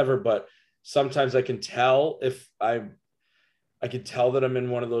Theory or whatever. But sometimes I can tell if I can tell that I'm in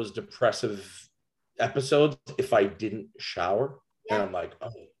one of those depressive episodes if I didn't shower. And Yeah. I'm like,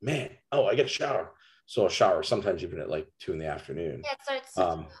 oh man, I get a shower. So I'll shower sometimes even at like 2 in the afternoon. Yeah, it starts to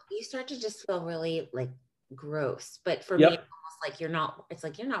Um, you start to just feel really like gross. But for me, it's yep. almost like you're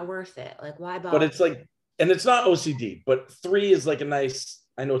not worth it. Like, why But bother? it's like, and it's not OCD, but 3 is like a nice,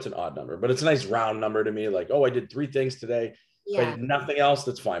 I know it's an odd number, but it's a nice round number to me. Like, oh, I did 3 things today. If I Yeah. did nothing else,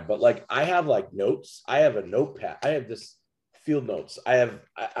 that's fine. But like, I have like notes. I have a notepad. I have this field notes. I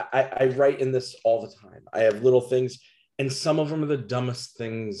write in this all the time. I have little things, and some of them are the dumbest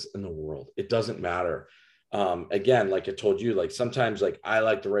things in the world. It doesn't matter. Again, like I told you, like sometimes like I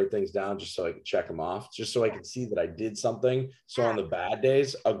like to write things down just so I can check them off, just so I can see that I did something. So on the bad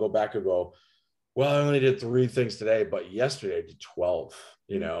days, I'll go back and go, well, I only did 3 things today, but yesterday I did 12,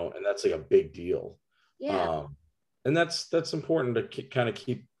 Mhm. and that's like a big deal. Yeah. Um, and that's important to kind of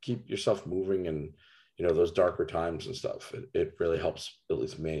keep yourself moving, and those darker times and stuff. It really helps, at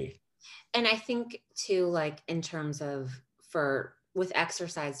least me. And I think too, like in terms of for with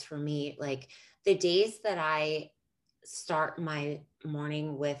exercise for me, like the days that I start my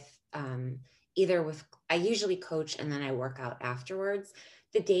morning with either with I usually coach and then I work out afterwards.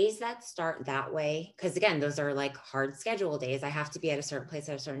 The days that start that way, because again, those are like hard schedule days. I have to be at a certain place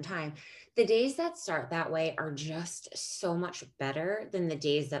at a certain time. The days that start that way are just so much better than the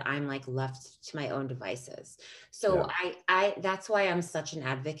days that I'm like left to my own devices. So Yeah. I that's why I'm such an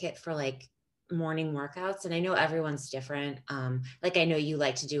advocate for like morning workouts. And I know everyone's different. Like I know you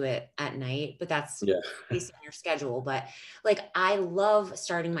like to do it at night, but that's Yeah. based on your schedule. But like I love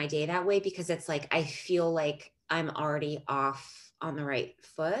starting my day that way because it's like I feel like I'm already off on the right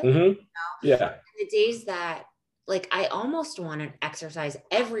foot. Yeah. The days that like I almost want to exercise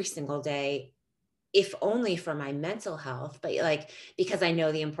every single day, if only for my mental health, but like because I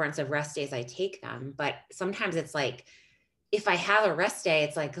know the importance of rest days, I take them. But sometimes it's like if I have a rest day,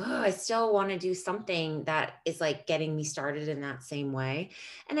 it's like, oh, I still want to do something that is like getting me started in that same way.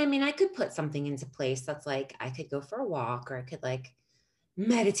 And I mean, I could put something into place that's like I could go for a walk or I could like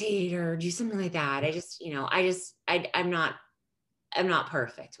meditate or do something like that. I just, I'm not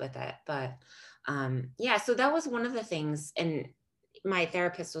perfect with it, but yeah, so that was one of the things. And my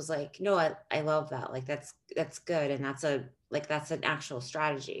therapist was like, no, I love that. Like that's good. And that's an actual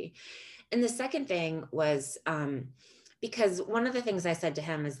strategy. And the second thing was because one of the things I said to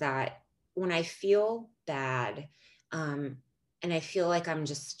him is that when I feel bad, um, and I feel like I'm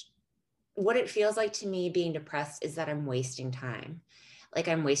just what it feels like to me being depressed is that I'm wasting time. Like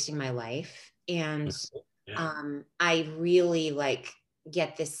I'm wasting my life. And Yeah. I really like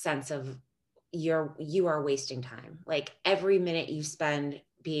get this sense of you are wasting time. Like every minute you spend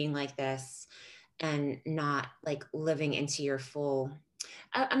being like this, and not like living into your full,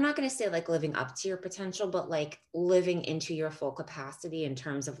 I'm not going to say like living up to your potential, but like living into your full capacity in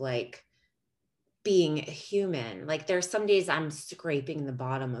terms of like being human. Like there's some days I'm scraping the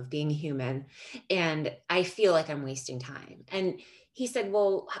bottom of being human and I feel like I'm wasting time. And he said,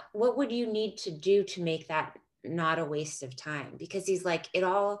 well, what would you need to do to make that not a waste of time? Because he's like, it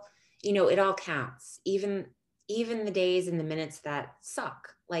all, it all counts. Even the days and the minutes that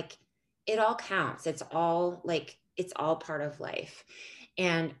suck, like it all counts. It's all like, it's all part of life.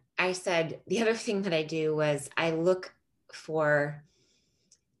 And I said, the other thing that I do was I look for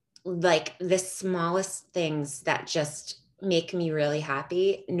like the smallest things that just make me really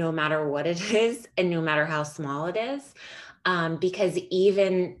happy, no matter what it is, and no matter how small it is. Because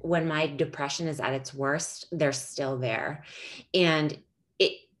even when my depression is at its worst, they're still there. And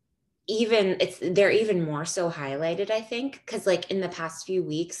it they're even more so highlighted, I think, because like in the past few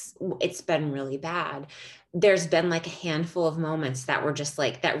weeks, it's been really bad. There's been like a handful of moments that were just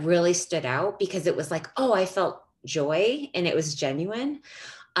like that really stood out because it was like, oh, I felt joy and it was genuine.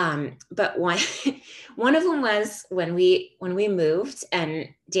 But one one of them was when we moved and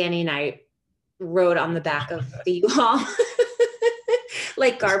Danny and I rode on the back of the U-Haul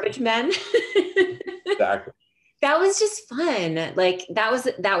like garbage men. Exactly. That was just fun. Like that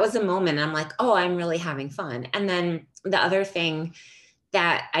was a moment. I'm like, oh, I'm really having fun. And then the other thing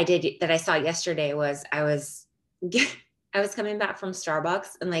that I did that I saw yesterday was I was coming back from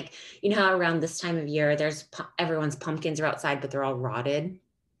Starbucks and like, you know how around this time of year, everyone's pumpkins are outside, but they're all rotted.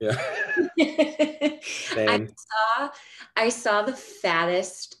 Yeah. I Same. I saw the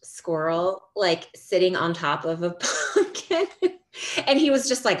fattest squirrel like sitting on top of a pumpkin. And he was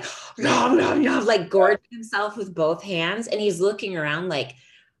just like, nom, nom, nom, like gorging himself with both hands. And he's looking around like,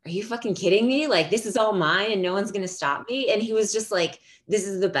 are you fucking kidding me? Like, this is all mine and no one's going to stop me. And he was just like, this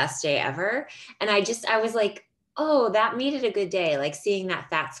is the best day ever. And I was like, oh, that made it a good day. Like seeing that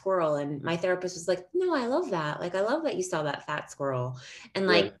fat squirrel. And my therapist was like, no, I love that. Like, I love that you saw that fat squirrel. And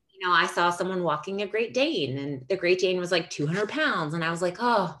Yeah. like, I saw someone walking a Great Dane and the Great Dane was like 200 pounds. And I was like,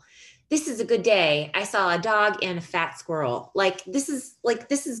 oh, this is a good day. I saw a dog and a fat squirrel. This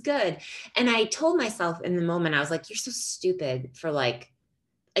is good. And I told myself in the moment, I was like, you're so stupid for like,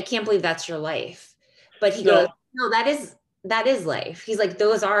 I can't believe that's your life. But he goes, No, no, that is life. He's like,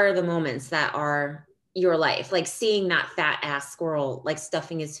 those are the moments that are your life. Like seeing that fat ass squirrel, like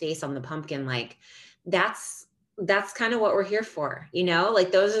stuffing his face on the pumpkin, like that's kind of what we're here for,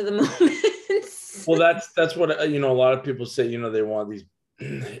 like those are the moments. well, that's what a lot of people say. They want these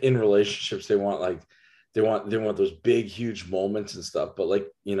in relationships. They want like they want those big, huge moments and stuff. But like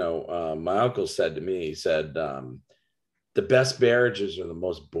my uncle said to me, he said, the best marriages are the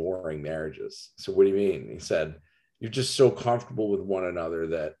most boring marriages. So what do you mean? He said, you're just so comfortable with one another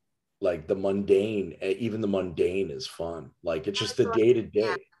that like even the mundane is fun. Like it's just the day to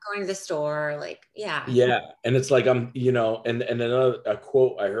Yeah, day. going to the store, like, yeah. Yeah. And it's like, and another a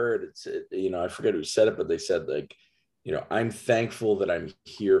quote I heard, I forget who said it, but they said like, I'm thankful that I'm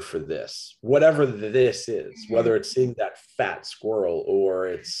here for this, whatever this is, whether it's seeing that fat squirrel or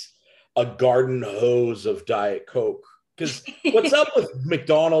it's a garden hose of Diet Coke. Because what's up with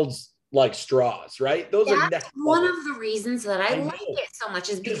McDonald's like straws, right? Those are That's next one level. of the reasons that I I like know. it so much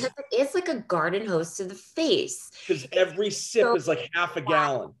is because it is like a garden hose to the face. Because It's every sip so is like half a wide.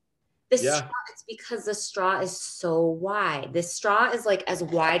 gallon. The straw, Yeah. it's because the straw is so wide. The straw is like as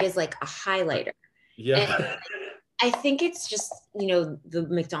wide as like a highlighter. And Yeah. I think it's just, the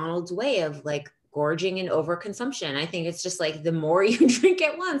McDonald's way of like gorging and overconsumption. I think it's just like the more you drink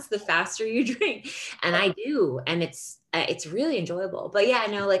at once, the faster you drink. And I do. And it's really enjoyable. But yeah,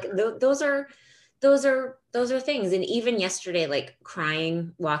 no, like those are things. And even yesterday, like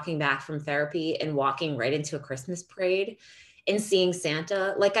crying, walking back from therapy and walking right into a Christmas parade and seeing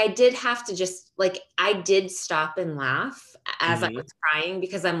Santa, like I did have to just like I did stop and laugh as I Mhm. was crying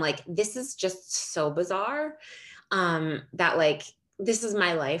because I'm like, this is just so bizarre that like this is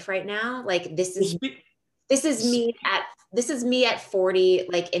my life right now. Like Well, speak, this is me at this is me at 40,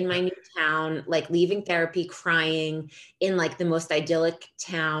 like in my new town, like leaving therapy, crying in like the most idyllic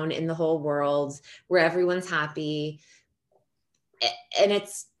town in the whole world where everyone's happy. And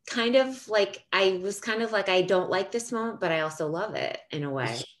it's kind of like I was kind of like I don't like this moment, but I also love it in a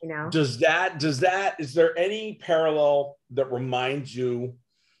way, you know? is there any parallel that reminds you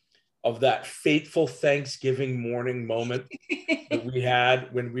of that fateful Thanksgiving morning moment that we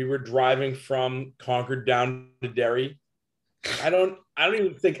had when we were driving from Concord down to Derry? I don't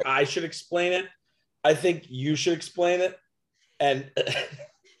even think I should explain it. I think you should explain it. And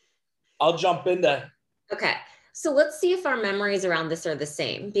I'll jump into. Okay. So let's see if our memories around this are the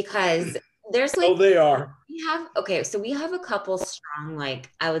same because There's Oh, like, they are. so we have a couple strong, like,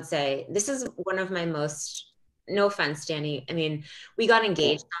 I would say this is one of my most, no offense, Danny. I mean, we got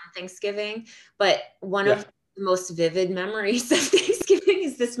engaged on Thanksgiving, but one of Yeah. the most vivid memories of Thanksgiving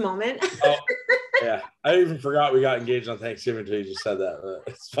is this moment. Oh, yeah. I even forgot we got engaged on Thanksgiving until you just said that.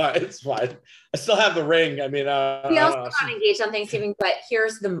 It's fine. It's fine. I still have the ring. I mean, We I also don't know. got engaged on Thanksgiving, but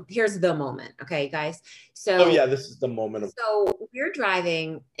here's the moment, okay, guys. Oh So yeah, this is the moment of. we're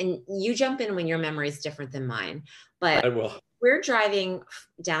driving, and you jump in when your memory is different than mine, I but will. we're driving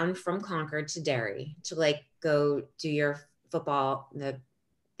down from Concord to Derry to like go do the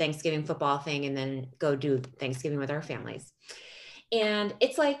Thanksgiving football thing, and then go do Thanksgiving with our families. And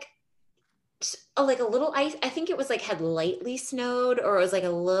it's like a little ice. I think it was like had lightly snowed, or it was like a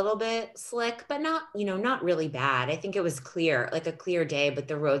little bit slick, but not, not really bad. I think it was clear, like a clear day, but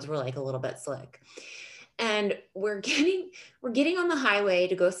the roads were like a little bit slick. And we're getting on the highway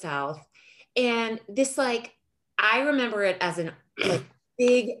to go south. And this, like, I remember it as an like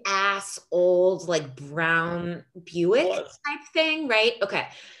big ass old like brown Buick What? type thing, right? Okay.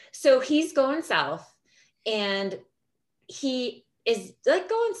 So he's going south, and he is like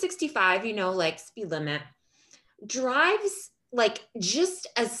going 65, like speed limit, drives like just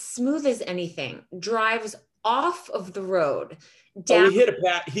as smooth as anything, drives off of the road Oh, down. he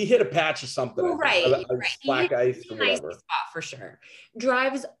hit a patch of something, I Oh, think. right, right. He Black hit ice or a nice whatever. spot for sure.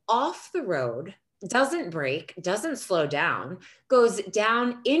 Drives off the road, doesn't brake, doesn't slow down, goes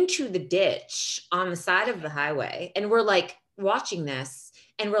down into the ditch on the side of the highway. And we're like watching this,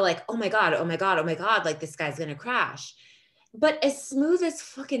 and we're like, oh my God, oh my God, oh my God, like this guy's gonna crash. But as smooth as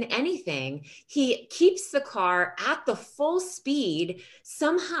fucking anything, he keeps the car at the full speed,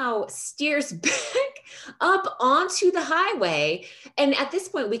 somehow steers back up onto the highway. And at this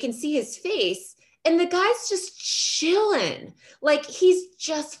point, we can see his face. And the guy's just chilling. Like he's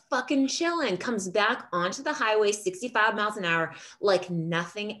just fucking chilling. Comes back onto the highway, 65 miles an hour, like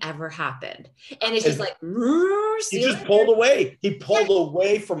nothing ever happened. And it's just like, He just pulled away. He pulled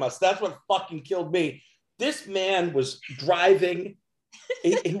away from us. That's what fucking killed me. This man was driving.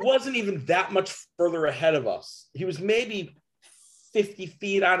 He wasn't even that much further ahead of us. He was maybe 50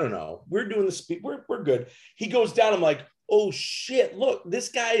 feet. I don't know. We're doing the speed. We're good. He goes down. I'm like, oh shit, look, this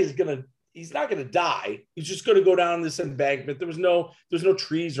guy he's not gonna die. He's just gonna go down this embankment. There's no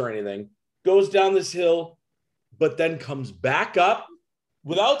trees or anything. Goes down this hill, but then comes back up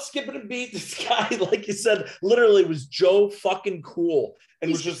without skipping a beat. This guy, like you said, literally was Joe fucking cool.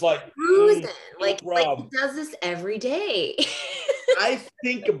 And was just like cruising. Like he does this every day. I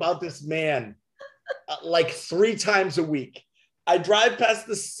think about this man like 3 times a week. I drive past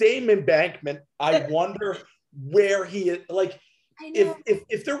the same embankment. I wonder where he is. Like,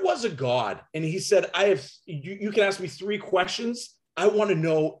 if there was a God and he said, you can ask me 3 questions, I want to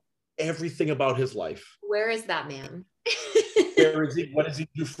know everything about his life. Where is that man? Where is he? What does he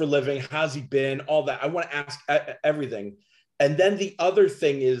do for a living? How's he been? All that. I want to ask everything. And then the other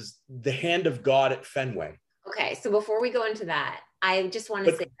thing is the hand of God at Fenway. Okay, so before we go into that, I just want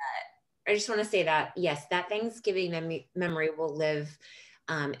to say that, yes, that Thanksgiving memory will live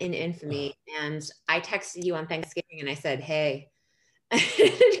in infamy. And I texted you on Thanksgiving and I said, hey, I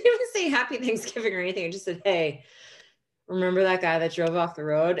didn't even say happy Thanksgiving or anything. I just said, hey, remember that guy that drove off the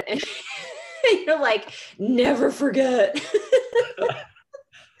road? And you're like, never forget.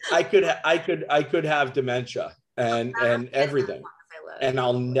 I could have dementia and everything, and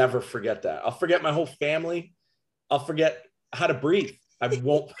I'll never forget that. I'll forget my whole family. I'll forget how to breathe. I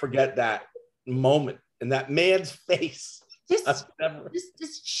won't forget that moment and that man's face.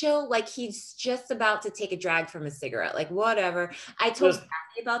 Just chill, like he's just about to take a drag from a cigarette, like whatever. I told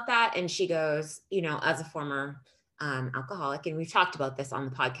Kathy about that, and she goes, as a former alcoholic, and we've talked about this on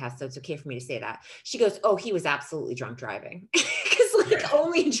the podcast, so it's okay for me to say that. She goes, oh, he was absolutely drunk driving. Because like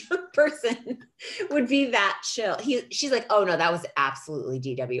only a drunk person would be that chill. She's like, oh no, that was absolutely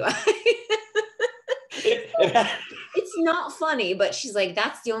DWI. It's not funny, but she's like,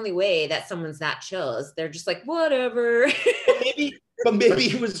 that's the only way that someone's that chill, is they're just like, whatever. But maybe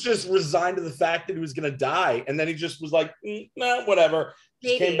he was just resigned to the fact that he was going to die. And then he just was like, nah, whatever.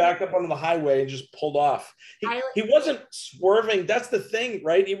 Just came back up onto the highway and just pulled off. He wasn't swerving. That's the thing,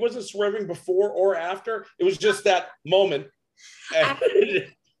 right? He wasn't swerving before or after. It was just that moment. I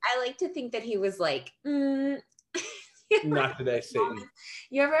like to think that he was like, not today, Satan.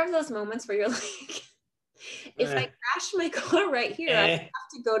 You ever have those moments where you're like, if I crash my car right here, I have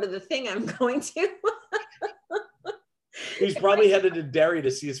to go to the thing I'm going to. He's probably headed to Derry to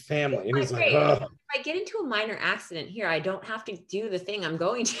see his family. And he's like, oh. If I get into a minor accident here, I don't have to do the thing I'm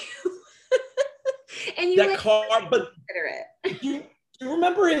going to. And you that car, but You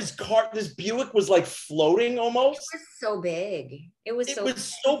remember his car? This Buick was like floating almost. It was so big. It was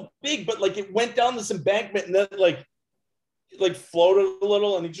so big, but like it went down this embankment and then like floated a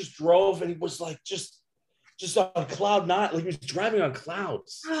little, and he just drove, and he was like just on cloud nine, like he was driving on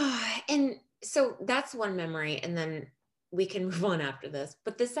clouds. And so that's one memory, and then we can move on after this.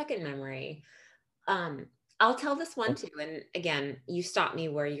 But the second memory, I'll tell this one too. And again, you stop me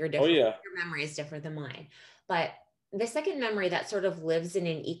where you're different. Oh yeah, your memory is different than mine. But the second memory that sort of lives in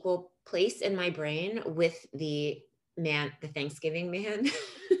an equal place in my brain with the Thanksgiving man,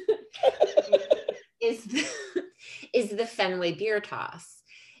 is the Fenway beer toss.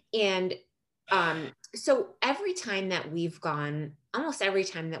 And so every time that we've gone, almost every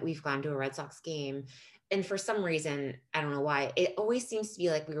time that we've gone to a Red Sox game, and for some reason, I don't know why, it always seems to be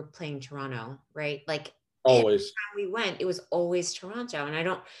like we were playing Toronto, right? Like always. Every time we went, it was always Toronto. And I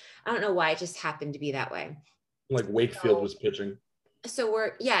don't know why, it just happened to be that way. Like Wakefield was pitching. So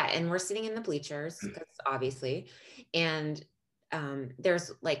we're sitting in the bleachers, because obviously, and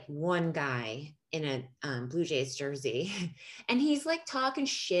there's like one guy in a Blue Jays jersey, and he's like talking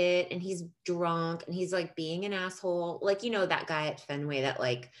shit, and he's drunk, and he's like being an asshole, like, you know, that guy at Fenway that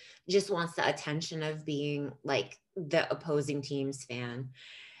like just wants the attention of being like the opposing team's fan.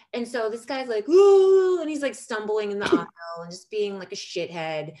 And so this guy's like, ooh, and he's like stumbling in the aisle and just being like a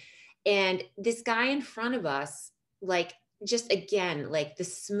shithead. And this guy in front of us, like, just again, like the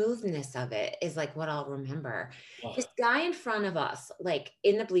smoothness of it is like what I'll remember. Oh. This guy in front of us, like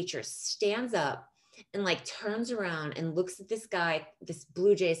in the bleachers, stands up and like turns around and looks at this guy, this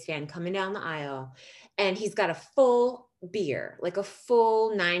Blue Jays fan coming down the aisle, and he's got a full beer, like a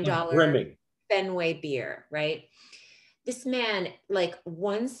full $9 Fenway beer, right? This man, like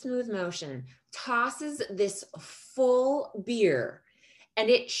one smooth motion, tosses this full beer, and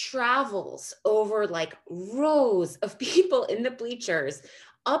it travels over like rows of people in the bleachers,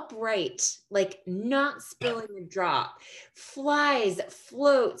 upright, like not spilling a drop, flies,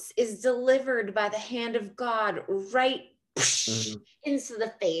 floats, is delivered by the hand of God right into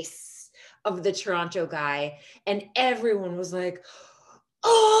the face of the Toronto guy. And everyone was like,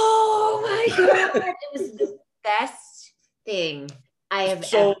 oh my God. It was the best thing I have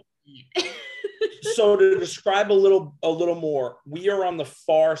ever seen. So to describe a little more, we are on the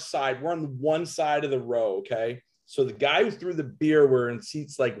far side. We're on the one side of the row, okay? So the guy who threw the beer were in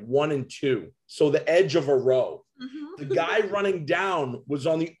seats like 1 and 2, so the edge of a row. Mm-hmm. The guy running down was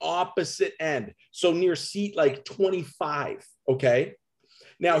on the opposite end, so near seat like 25, okay?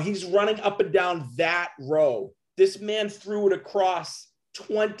 Now he's running up and down that row. This man threw it across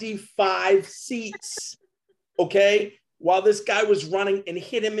 25 seats, okay? While this guy was running and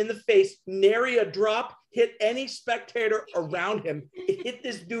hit him in the face, nary a drop, hit any spectator around him. It hit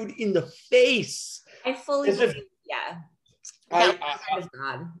this dude in the face. I fully believe, yeah. Hand of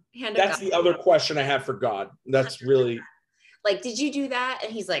God. That's the other question I have for God. That's really... Like, did you do that?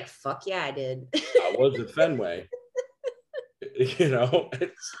 And he's like, fuck yeah, I did. I was at Fenway. You know?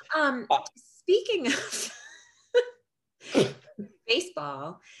 Speaking of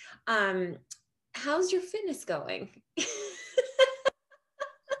baseball, how's your fitness going?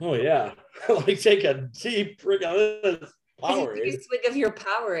 Oh yeah, like take a deep drink of this Powerade. Take a swig of your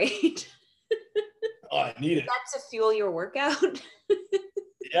Powerade. Oh, I need it. That's to fuel your workout.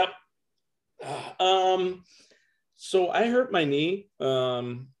 Yep. So I hurt my knee,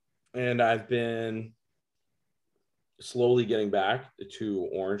 and I've been slowly getting back to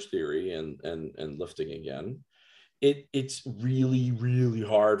Orange Theory and lifting again. It's really, really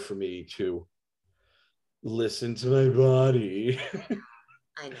hard for me to listen to my body.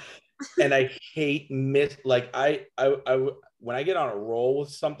 I know. And I hate I when I get on a roll with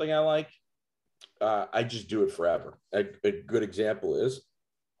something I like, I just do it forever. A good example is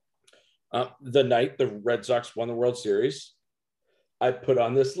the night the Red Sox won the World Series, I put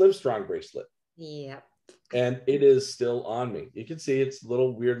on this Livestrong bracelet. Yep. And it is still on me. You can see it's a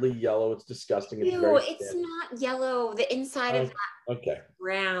little weirdly yellow. It's disgusting. No, it's not yellow. The inside of that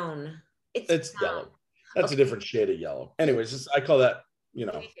brown. It's yellow. That's a different shade of yellow. Anyways, I call that,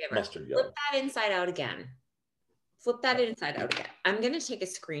 mustard yellow. Flip that inside out again. Flip that inside out again. I'm gonna take a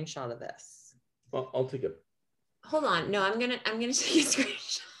screenshot of this. Well, I'll take it. Hold on. No, I'm gonna take a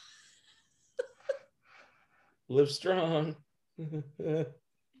screenshot. Livestrong.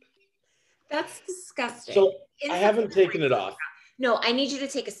 That's disgusting. So I haven't taken it off. No, I need you to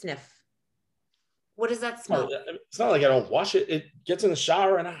take a sniff. What does that smell? It's not like I don't wash it. It gets in the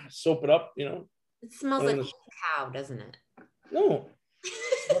shower and I soap it up, It smells like cow, doesn't it? No.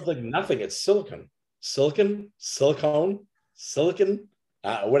 It smells like nothing. It's silicone,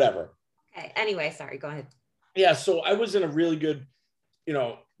 whatever. Okay. Anyway, sorry. Go ahead. Yeah. So I was in a really good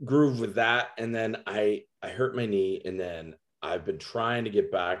groove with that. And then I hurt my knee, and then I've been trying to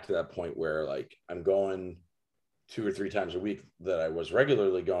get back to that point where like I'm going 2 or 3 times a week that I was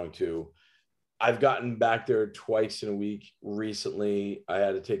regularly going to. I've gotten back there twice in a week recently. I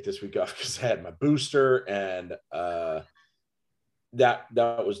had to take this week off because I had my booster, and that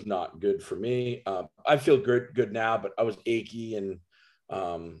was not good for me. I feel good now, but I was achy, and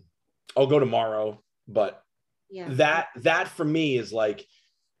I'll go tomorrow. But Yeah. that for me is like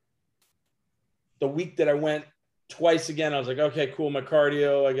the week that I went twice again. I was like, okay, cool. My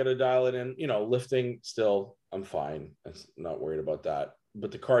cardio, I got to dial it in. Lifting still, I'm fine. I'm not worried about that.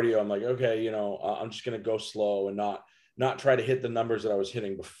 But the cardio, I'm like, okay, I'm just gonna go slow and not try to hit the numbers that I was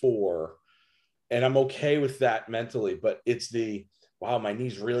hitting before. And I'm okay with that mentally. But it's wow, my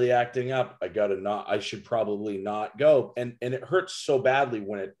knee's really acting up. I should probably not go. And it hurts so badly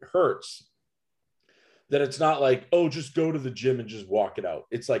when it hurts that it's not like, oh, just go to the gym and just walk it out.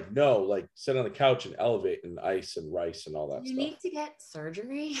 It's like, no, like sit on the couch and elevate and ice and rice and all that You stuff. need to get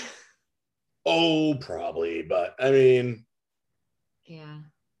surgery? Oh, probably. But I mean, Yeah.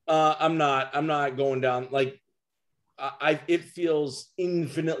 I'm not going down like it feels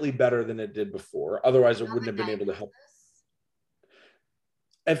infinitely better than it did before. Otherwise, I wouldn't have been able to help.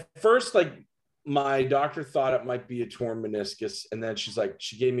 At first, like my doctor thought it might be a torn meniscus, and then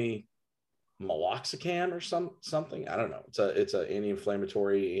she gave me meloxicam or something. I don't know. It's a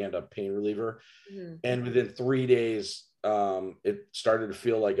anti-inflammatory and a pain reliever. Mm-hmm. And within 3 days, it started to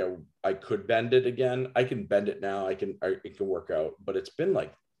feel like I could bend it again. I can bend it now. It can work out, but it's been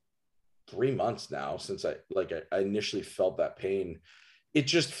like 3 months now since I initially felt that pain. It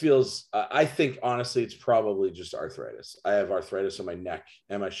just feels, I think honestly, it's probably just arthritis. I have arthritis in my neck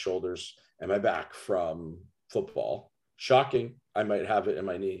and my shoulders and my back from football. Shocking. I might have it in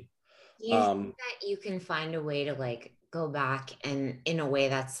my knee. Do you think that you can find a way to like go back and in a way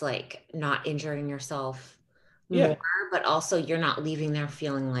that's like not injuring yourself more, but also you're not leaving there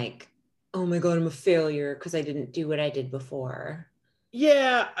feeling like, oh my God, I'm a failure because I didn't do what I did before?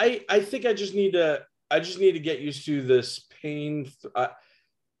 Yeah, I think I just need to get used to this pain.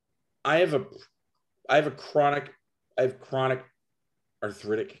 I have chronic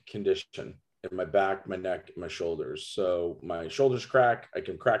arthritic condition in my back, my neck, and my shoulders. So my shoulders crack. I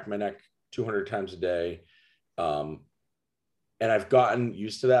can crack my neck 200 times a day. And I've gotten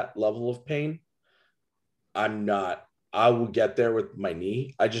used to that level of pain. I will get there with my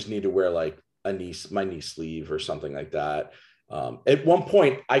knee. I just need to wear like my knee sleeve or something like that. At one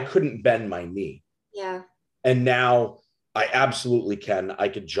point I couldn't bend my knee. Yeah. And now I absolutely can. I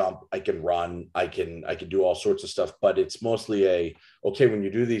can jump, I can run, I can do all sorts of stuff, but it's mostly okay, when you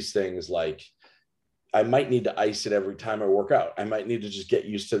do these things, like I might need to ice it every time I work out. I might need to just get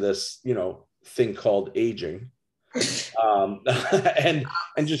used to this, thing called aging. And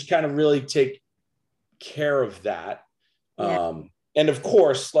just kind of really take care of that. Yeah. And of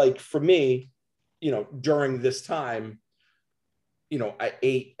course, like for me, during this time, I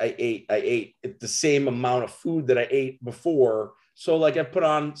ate the same amount of food that I ate before. So like I put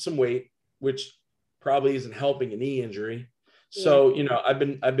on some weight, which probably isn't helping a knee injury. So, I've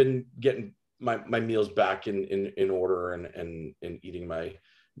been getting my meals back in order and eating my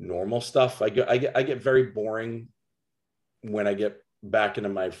normal stuff. I get very boring when I get back into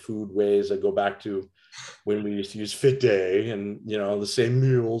my food ways. I go back to when we used to use Fit Day and, the same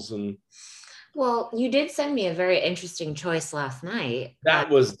meals. And well, you did send me a very interesting choice last night. That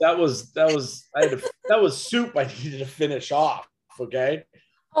was soup I needed to finish off. Okay.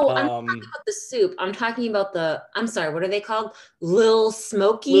 Oh, I'm talking about the soup. I'm talking about I'm sorry, what are they called? Little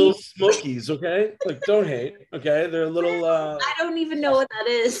Smokies? Little Smokies, okay? Like, don't hate, okay? They're little... I don't even know what that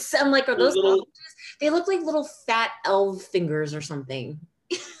is. I'm like, are those little... They look like little fat elf fingers or something.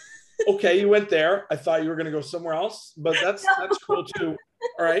 Okay, you went there. I thought you were going to go somewhere else, but that's cool too.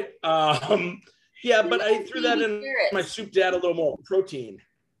 All right. Yeah, but I threw that in my soup to add a little more protein.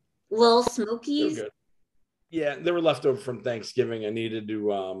 Little Smokies? Good. Yeah, they were left over from Thanksgiving. I needed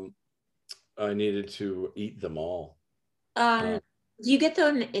to eat them all. Do you get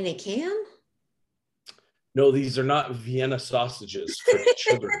them in a can? No, these are not Vienna sausages for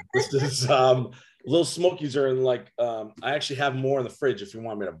children. This is Little Smokies are in like I actually have more in the fridge if you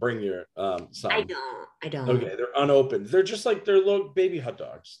want me to bring you some. I don't. Okay, they're unopened. They're just like they're little baby hot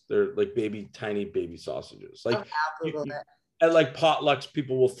dogs. They're like tiny baby sausages. Like I'll Google it. At like potlucks,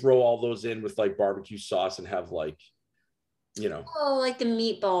 people will throw all those in with like barbecue sauce and have like, Oh, like the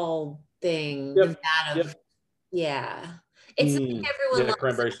meatball thing. Yep. Yeah. It's like everyone loves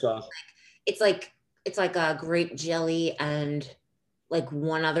cranberry sauce. It's like a grape jelly and like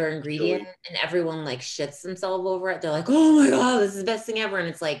one other ingredient Chili. and everyone like shits themselves over it. They're like, oh my God, this is the best thing ever. And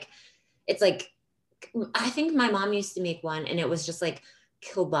it's like, I think my mom used to make one and it was just like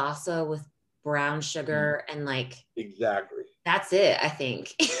kielbasa with brown sugar and like, Exactly. that's it, I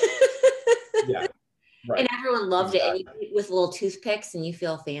think. Yeah. And Right. everyone loved it. And you Exactly. eat with little toothpicks and you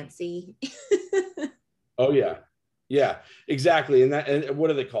feel fancy. Oh yeah. Yeah, exactly. And what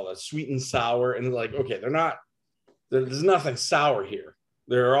do they call it? Sweet and sour. And like, okay, there's nothing sour here.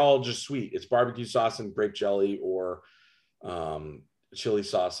 They're all just sweet. It's barbecue sauce and grape jelly or um, chili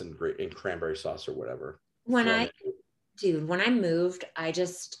sauce and cranberry sauce or whatever When thrown I, in. dude, when I moved, I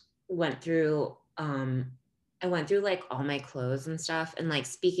just went through like all my clothes and stuff. And like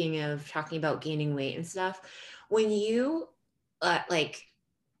speaking of talking about gaining weight and stuff, when you like,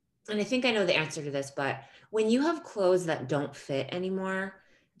 and I think I know the answer to this, but when you have clothes that don't fit anymore,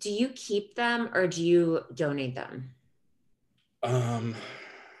 do you keep them or do you donate them? Um,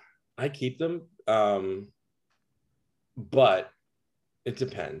 I keep them, but it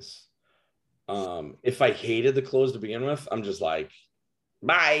depends. If I hated the clothes to begin with, I'm just like,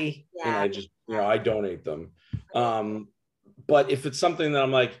 bye, and Yeah. I just, I donate them. Um, but if it's something that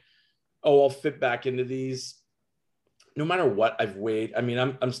I'm like, oh, I'll fit back into these, no matter what I've weighed. I mean,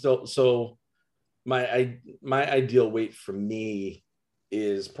 I'm still so my ideal weight for me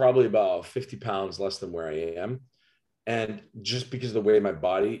is probably about 50 pounds less than where I am. And just because of the way my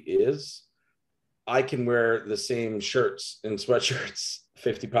body is, I can wear the same shirts and sweatshirts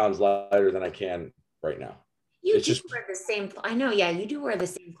 50 pounds lighter than I can right now. You It's do just, wear the same, I know, yeah, you do wear the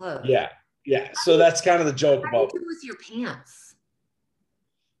same clothes. yeah, yeah. So that's kind of the joke How do you about. do with your pants?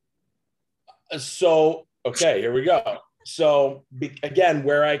 So, okay, here we go. So again,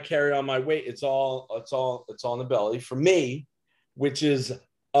 where I carry on my weight, it's all in the belly for me, which is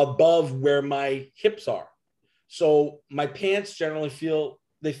above where my hips are. So my pants generally feel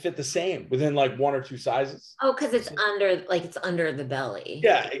they fit the same within like one or two sizes. Oh, because it's under the belly.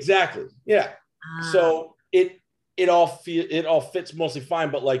 Yeah, exactly. Yeah. Ah, So it all fits mostly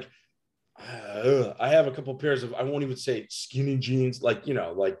fine, but like I have a couple pairs of, I won't even say skinny jeans, like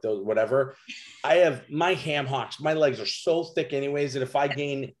like those whatever. I have my ham hocks. My legs are so thick, anyways, that if I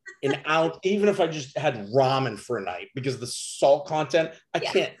gain an ounce, even if I just had ramen for a night because of the salt content, yeah.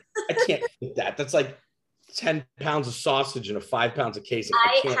 I can't fit that. That's like 10 pounds of sausage and 5 pounds of casing.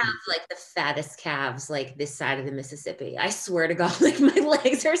 I I can't. have like the fattest calves, like this side of the Mississippi. I swear to God, like my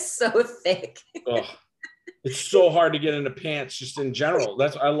legs are so thick. Ugh. It's so hard to get into pants just in general.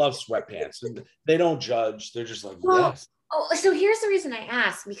 I love sweatpants. And they don't judge. They're just like, Well, yes. oh, so here's the reason I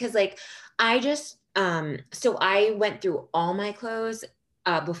asked because like I just so I went through all my clothes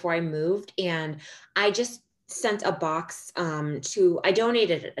before I moved and I just sent a box to I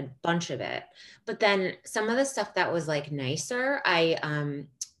donated a bunch of it. But then some of the stuff that was like nicer, I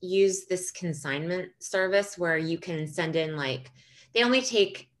used this consignment service where you can send in like they only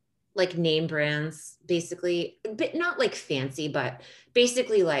take like name brands basically, but not like fancy, but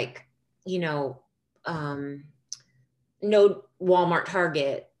basically like, you know, um no Walmart,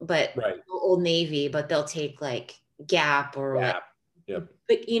 Target, but Right. Old Navy, but they'll take like Gap or like, Yeah. Yep.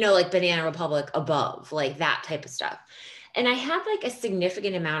 but like Banana Republic above, like that type of stuff. And I have like a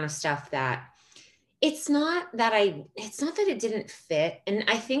significant amount of stuff that it's not that it didn't fit. And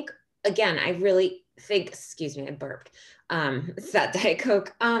I think, again, I really think, excuse me, I burped. It's that Diet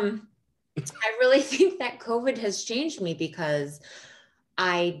Coke. I really think that COVID has changed me because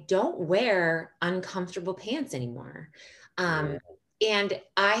I don't wear uncomfortable pants anymore. Um, Yeah. and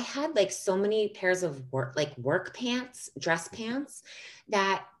I had like so many pairs of work pants, dress pants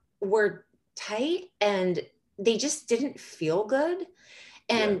that were tight and they just didn't feel good.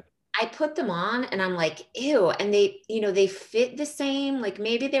 Yeah. And I put them on and I'm like, ew. And they fit the same. Like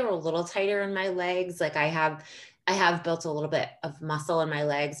maybe they were a little tighter in my legs. Like I have built a little bit of muscle in my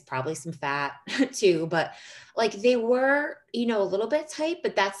legs, probably some fat too, but like they were, a little bit tight,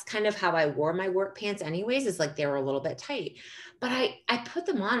 but that's kind of how I wore my work pants anyways, is like they were a little bit tight. But I put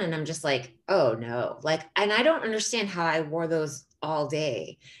them on and I'm just like, oh no. Like, and I don't understand how I wore those all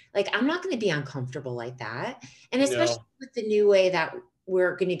day. Like I'm not going to be uncomfortable like that. And especially No. with the new way that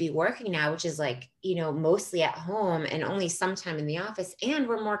we're going to be working now, which is like, mostly at home and only sometime in the office. And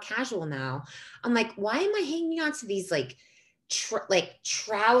we're more casual now. I'm like, why am I hanging on to these like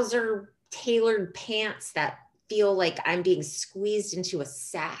trouser tailored pants that feel like I'm being squeezed into a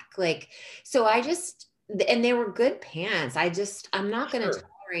sack? Like, so and they were good pants. I'm not going to Sure.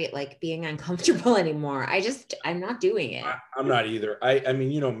 tolerate like being uncomfortable anymore. I'm not doing it. I'm not either. I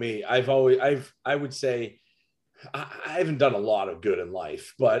mean, me. I would say I haven't done a lot of good in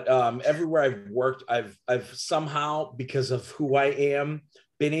life, but everywhere I've worked, I've somehow, because of who I am,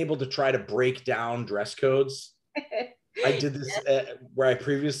 been able to try to break down dress codes. I did this where I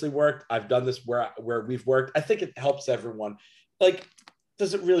previously worked. I've done this where we've worked. I think it helps everyone. Like,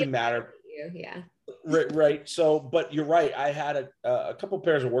 does it really matter? Yeah. Right. So, but you're right. I had a couple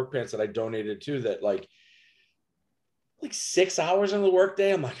pairs of work pants that I donated to that like 6 hours in the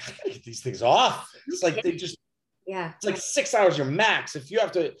workday. I'm like, I gotta get these things off. It's like they just Yeah. it's like 6 hours your max. If you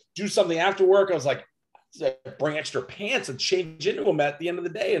have to do something after work, I was like, bring extra pants and change into them at the end of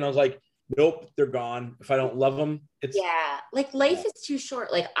the day. And I was like, nope, they're gone. If I don't love them, it's Yeah. Like life is too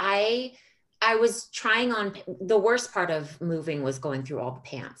short. Like I was trying on the worst part of moving was going through all the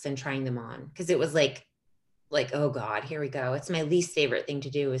pants and trying them on because it was like, oh God, here we go. It's my least favorite thing to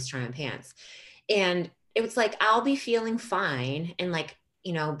do is try on pants. And it was like, I'll be feeling fine and like,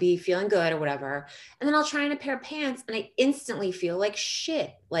 be feeling good or whatever. And then I'll try on a pair of pants and I instantly feel like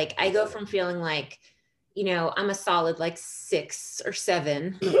shit. Like I go from feeling like, I'm a solid like 6 or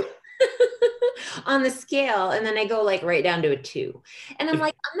 7 on the scale. And then I go like right down to a 2. And I'm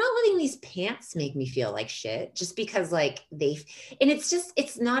like, I'm not letting these pants make me feel like shit just because like and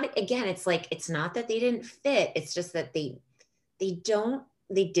it's not, again, it's like, it's not that they didn't fit. It's just that they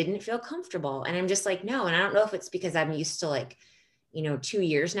didn't feel comfortable. And I'm just like, no. And I don't know if it's because I'm used to like, 2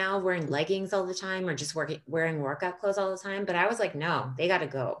 years now of wearing leggings all the time or just wearing workout clothes all the time. But I was like, no, they got to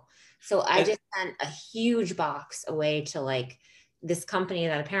go. So I just sent a huge box away to like this company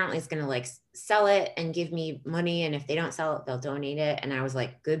that apparently is going to like sell it and give me money. And if they don't sell it, they'll donate it. And I was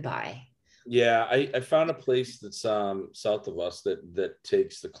like, goodbye. Yeah, I found a place that's south of us that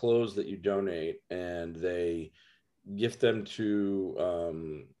takes the clothes that you donate and they gift them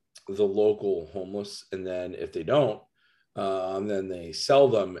to the local homeless, and then if they don't, then they sell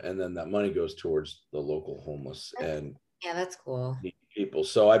them, and then that money goes towards the local homeless and Yeah, that's cool. people.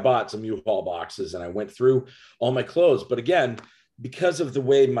 So I bought some U-Haul boxes and I went through all my clothes, but again, because of the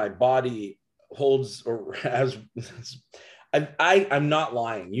way my body holds or has, I'm not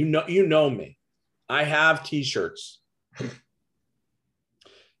lying. You know me. I have t-shirts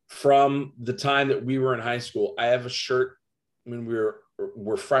from the time that we were in high school. I have a shirt when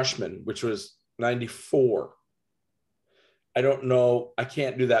we're freshmen, which was 94. I don't know. I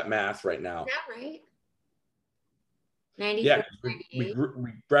can't do that math right now. Is that right? 94, yeah, we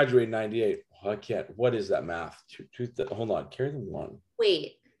graduated in 98. I can't. What is that math? Hold on. Carry the one.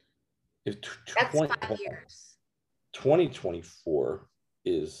 Wait. If that's 5 years. 2024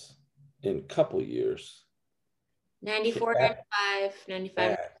 is in a couple of years. 94, 95,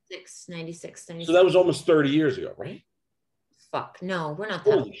 95, 96, 96, 97. So that was almost 30 years ago, right? Fuck. No, we're not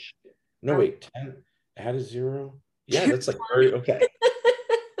that. Holy shit. No, wait. 10, add a 0. Yeah, that's like very, okay.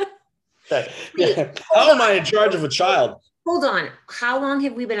 Yeah. How am I in charge of a child? Hold on. How long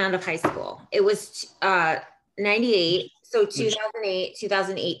have we been out of high school? It was 98. So 2008,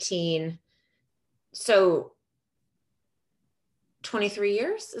 2018. So 23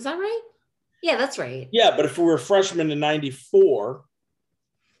 years. Is that right? Yeah, that's right. Yeah, but if we were freshmen in 94.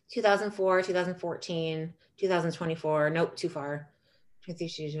 2004, 2014, 2024. Nope, too far.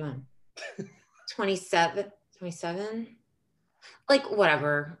 23, 27. Like,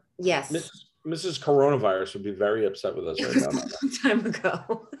 whatever. Yes. Mrs. Coronavirus would be very upset with us right now. A long time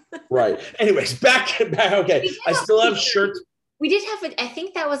ago. Right. Anyways, back. Okay. I still have shirts. We did have I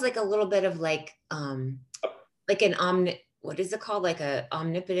think that was like a little bit of like an what is it called? Like a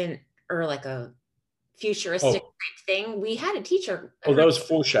omnipotent or like a futuristic type thing. We had a teacher. Oh, that was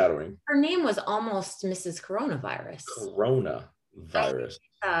foreshadowing. Her name was almost Mrs. Coronavirus. Coronavirus.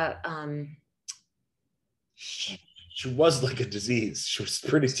 She was like a disease. She was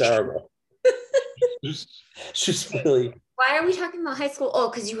pretty terrible. She's really. Why are we talking about high school?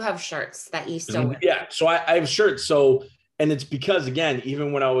 Oh, because you have shirts that you still wear. Yeah, so I have shirts. So, and it's because again,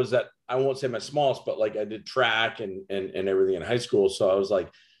 even when I was at, I won't say my smallest, but like I did track and everything in high school. So I was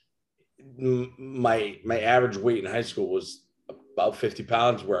like, my average weight in high school was about 50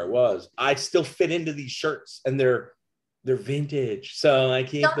 pounds where I was. I still fit into these shirts, and they're vintage, so I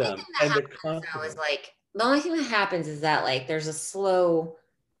keep them. And the only thing that happens is that like there's a slow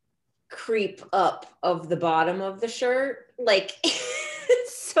creep up of the bottom of the shirt, like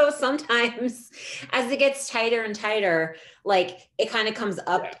so sometimes as it gets tighter and tighter, like it kind of comes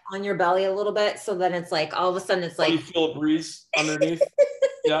up on your belly a little bit, so then it's like all of a sudden it's like you feel a breeze underneath.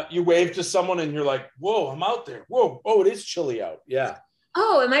 Yeah, you wave to someone and you're like, whoa, I'm out there. Whoa, oh, it is chilly out. Yeah.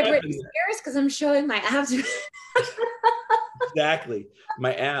 Oh, am I Britney Spears because I'm showing my abs? Exactly,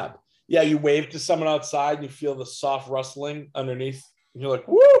 my ab. Yeah, you wave to someone outside and you feel the soft rustling underneath. And you're like,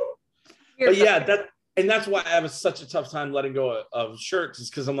 woo! But yeah, And that's why I have such a tough time letting go of shirts, is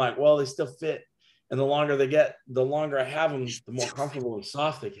because I'm like, well, they still fit. And the longer they get, the longer I have them, the more comfortable and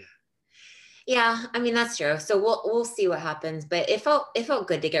soft they get. Yeah, I mean that's true. So we'll see what happens, but it felt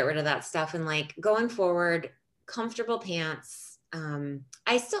good to get rid of that stuff and like going forward, comfortable pants.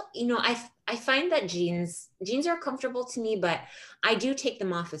 I still, I find that jeans are comfortable to me, but I do take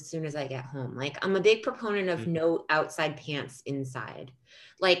them off as soon as I get home. Like I'm a big proponent of no outside pants inside.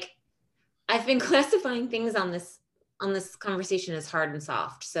 Like I've been classifying things on this conversation as hard and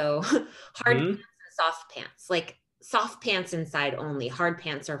soft. So hard pants Mm-hmm. and soft pants. Like soft pants inside only, hard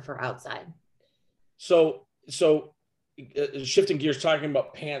pants are for outside. So shifting gears, talking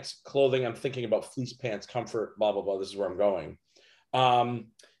about pants, clothing, I'm thinking about fleece pants, comfort, blah, blah, blah. This is where I'm going. Um,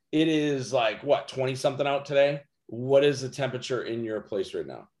 it is like what, 20 something out today? What is the temperature in your place right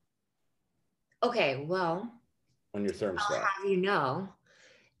now Okay, well, on your I'll thermostat? have you know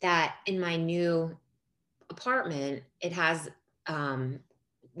that in my new apartment, it has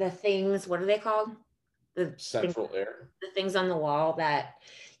the things, what are they called? The things, Central air. the things on the wall that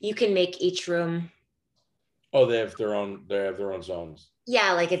you can make each room. Oh, they have their own zones.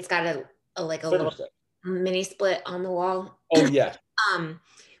 Yeah, like it's got a like a little Thermostat. mini split on the wall. Oh, yes. Um,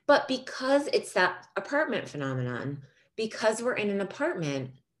 but because it's that apartment phenomenon, because we're in an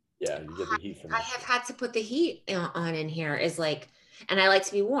apartment, Yeah, you get the heat from I that have shit. had to put the heat on in here is like, and I like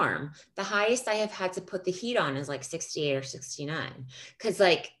to be warm. The highest I have had to put the heat on is like 68 or 69 because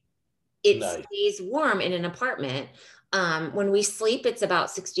like it Nice. stays warm in an apartment. When we sleep, it's about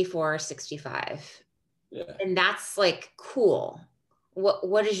 64 or 65. Yeah. And that's like cool.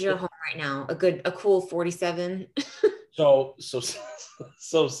 What is your home right now? A cool 47? So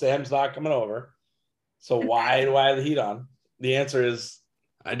Sam's not coming over. So why do I have the heat on? The answer is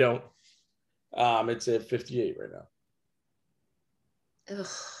I don't. It's at 58 right now. Ugh.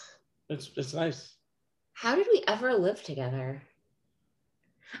 It's nice. How did we ever live together?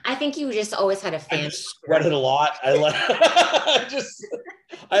 I think you just always had a I fan. just sweated a lot. I let I just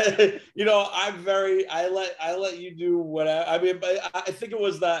I let you do whatever. I mean, but I think it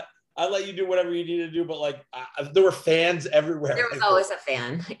was that I let you do whatever you needed to do, but like there were fans There everywhere. was always a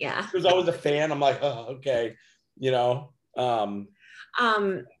fan. Yeah. There's always a fan. I'm like, oh, okay, you know. Um,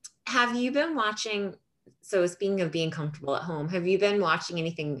 have you been watching? So speaking of being comfortable at home, have you been watching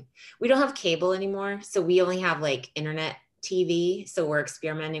anything? We don't have cable anymore, so we only have like internet TV. So we're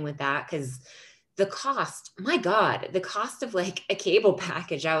experimenting with that because the cost, my God, the cost of like a cable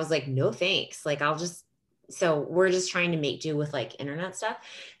package, I was like, no thanks. Like so we're just trying to make do with like internet stuff.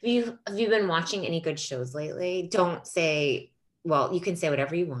 Have you been watching any good shows lately? Don't say, well, you can say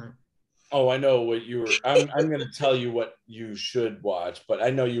whatever you want. Oh, I know what you were. I'm going to tell you what you should watch, but I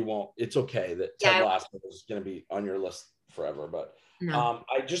know you won't. It's okay that Ted Yeah, Lasso is going to be on your list forever. But no.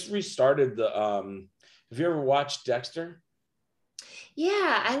 I just restarted the. Have you ever watched Dexter?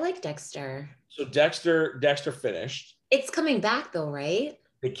 Yeah, I like Dexter. So Dexter finished. It's coming back though, right?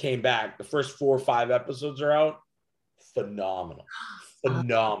 It came back. The first 4 or 5 episodes are out. Phenomenal,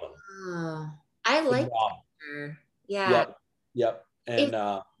 phenomenal, Oh, I like phenomenal. Dexter. Yeah. Yep, yep. If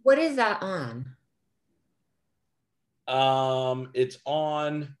And what is that on? it's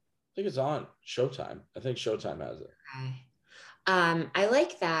on. I think it's on Showtime. I think Showtime has it. Okay. I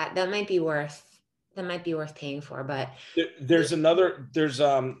like that. That might be worth paying for, but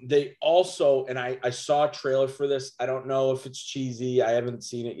They also, and I saw a trailer for this. I don't know if it's cheesy. I haven't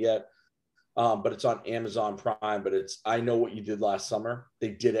seen it yet. But it's on Amazon Prime, but it's I Know What You Did Last Summer. They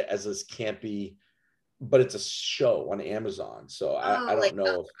did it as this campy, but it's a show on Amazon. So I like don't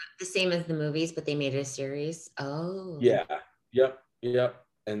know if the same as the movies, but they made it a series. Oh, yeah. Yep.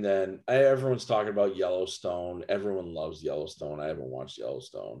 And then everyone's talking about Yellowstone. Everyone loves Yellowstone. I haven't watched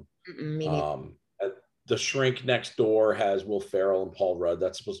Yellowstone. maybe. Um, the Shrink Next Door has Will Ferrell and Paul Rudd.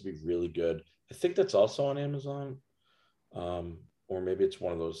 That's supposed to be really good. I think that's also on Amazon. Or maybe it's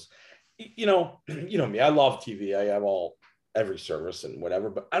one of those. You know me. I love TV. I have every service and whatever,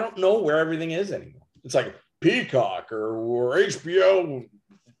 but I don't know where everything is anymore. It's like Peacock or HBO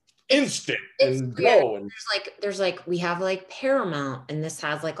Instant It's and weird. Go and There's like we have like Paramount, and this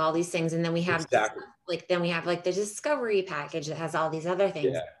has like all these things, and then we have exactly. like the Discovery package that has all these other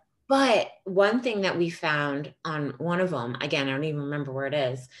things. Yeah. But one thing that we found on one of them, again, I don't even remember where it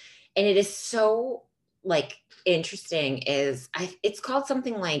is, and it is so like interesting, it's called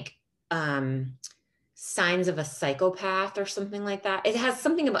something like Signs of a Psychopath or something like that. It's about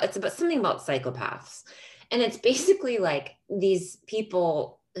something about psychopaths. And it's basically like these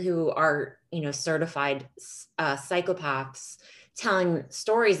people who are, certified psychopaths telling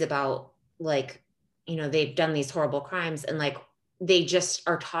stories about like, they've done these horrible crimes and like they just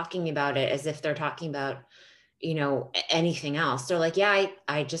are talking about it as if they're talking about, you know, anything else. They're like, yeah,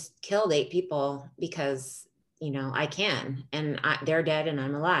 I just killed 8 people because, you know, I can, and they're dead and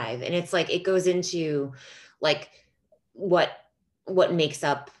I'm alive. And it's like, it goes into like what makes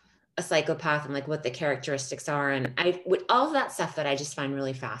up a psychopath and like what the characteristics are. And with all of that stuff that I just find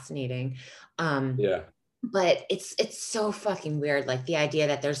really fascinating. Yeah. But it's so fucking weird. Like the idea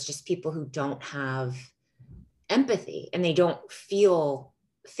that there's just people who don't have empathy and they don't feel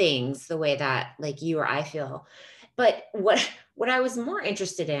things the way that like you or I feel. But what I was more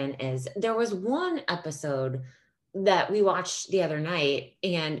interested in is there was one episode that we watched the other night,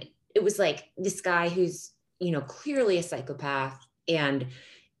 and it was like this guy who's, you know, clearly a psychopath, and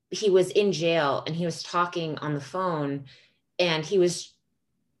he was in jail and he was talking on the phone, and he was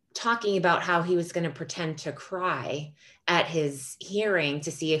talking about how he was going to pretend to cry at his hearing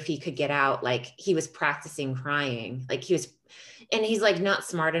to see if he could get out. Like he was practicing crying. Like he was, and he's like not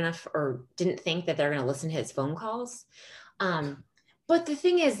smart enough or didn't think that they're going to listen to his phone calls. But the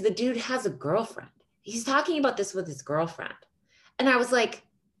thing is, the dude has a girlfriend. He's talking about this with his girlfriend. And I was like,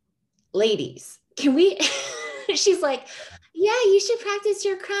 ladies, can we? She's like, yeah, you should practice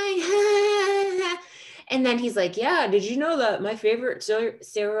your crying. And then he's like, yeah, did you know that my favorite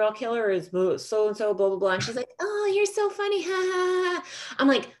serial killer is so and so, blah, blah, blah. And she's like, oh, you're so funny. I'm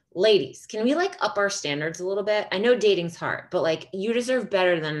like, ladies, can we like up our standards a little bit? I know dating's hard, but like you deserve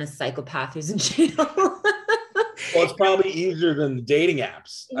better than a psychopath who's in jail. Well, it's probably easier than the dating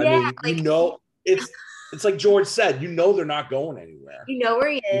apps. I Yeah, mean, like, you know, it's like George said, you know, they're not going anywhere. you know where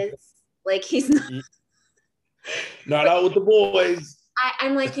he is. Like he's not out with the boys.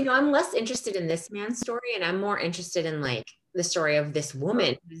 I'm like, you know, I'm less interested in this man's story, and I'm more interested in like the story of this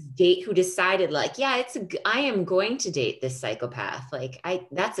woman who decided like, yeah, I am going to date this psychopath. Like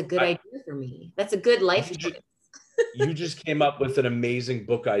that's a good idea for me. That's a good life choice. You just came up with an amazing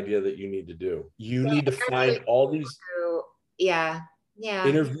book idea that you need to do. You need to find all these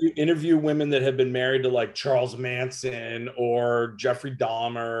interview women that have been married to like Charles Manson or Jeffrey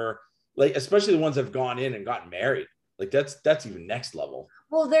Dahmer, like especially the ones that have gone in and gotten married. Like that's even next level.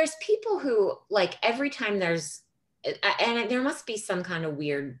 Well, there's people who like every time there's, and there must be some kind of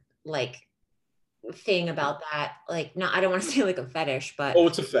weird like thing about that. Like, no, I don't want to say like a fetish, but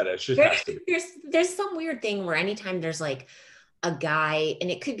it's a fetish. It has to be. There's some weird thing where anytime there's like a guy,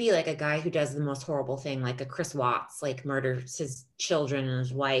 and it could be like a guy who does the most horrible thing, like a Chris Watts, like murders his children and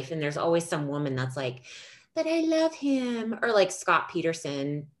his wife, and there's always some woman that's like, but I love him, or like Scott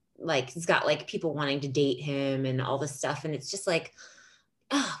Peterson, like he's got like people wanting to date him and all this stuff, and it's just like,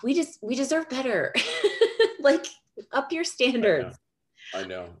 oh, we deserve better. Like up your standards. I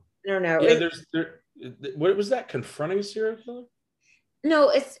know. I don't know. Yeah, what was that? Confronting a serial killer? No,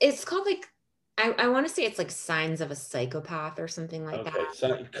 it's called like, I want to say it's like Signs of a Psychopath or something like that.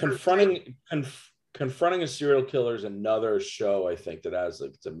 So confronting a serial killer is another show I think that has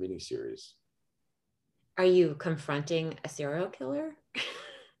like, it's a mini series. Are you confronting a serial killer?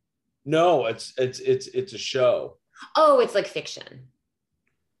 No, it's a show. Oh, it's like fiction.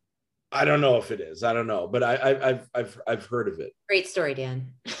 I don't know if it is. I don't know, but I've heard of it. Great story,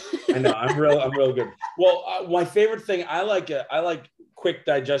 Dan. I know. I'm real good. Well, my favorite thing, I like quick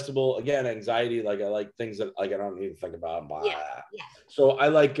digestible, again, anxiety. Like I like things that like I don't need to think about. Yeah. So I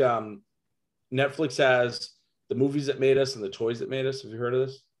like Netflix has The Movies That Made Us and The Toys That Made Us. Have you heard of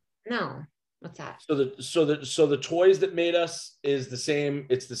this? No. What's that? So the Toys That Made Us is the same.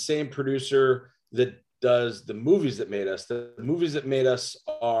 It's the same producer that does The Movies That Made Us. The Movies That Made Us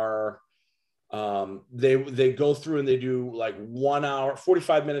are they go through and they do like 1 hour,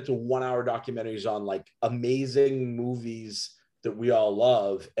 45 minute to 1 hour documentaries on like amazing movies that we all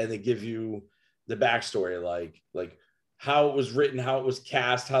love, and they give you the backstory, like how it was written, how it was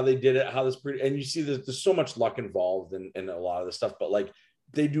cast, how they did it, how this, and you see there's so much luck involved in a lot of this stuff, but like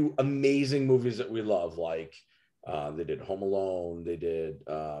they do amazing movies that we love, like they did Home Alone, they did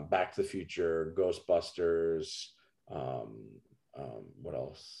Back to the Future, Ghostbusters, what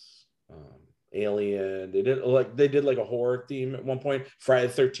else? Alien. They did like a horror theme at one point. Friday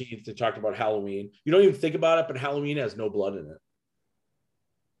the 13th. They talked about Halloween. You don't even think about it, but Halloween has no blood in it.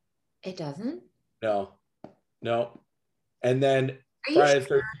 It doesn't? No. And then Friday the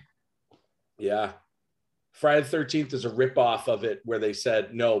 13th. Yeah. Friday the 13th is a ripoff of it where they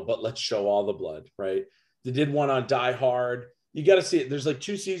said, no, but let's show all the blood, right? They did one on Die Hard. You got to see it. There's like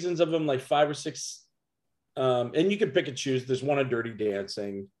 2 seasons of them, like 5 or 6. And you can pick and choose. There's one on Dirty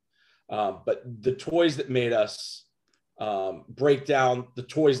Dancing. But the Toys That Made Us break down the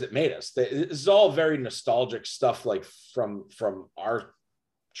toys that made us. This is all very nostalgic stuff, like from our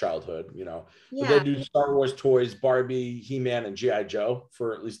childhood, but they Yeah. do Star Wars toys, Barbie, He-Man, and GI Joe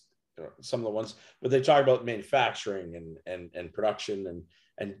for at least some of the ones. But they talk about manufacturing and production,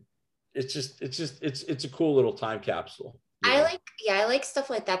 and it's a cool little time capsule. I like stuff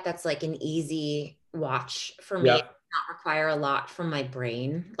like that. That's like an easy watch for me. It Yeah, does not require a lot from my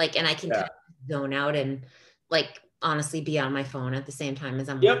brain. Like, and I can kind yeah, of zone out and like honestly be on my phone at the same time as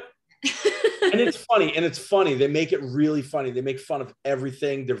I'm yep. watching. And it's funny. They make it really funny. They make fun of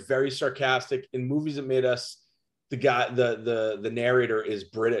everything. They're very sarcastic. In movies that made us, the narrator is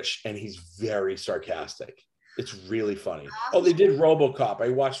British and he's very sarcastic. It's really funny. Oh, they did RoboCop. I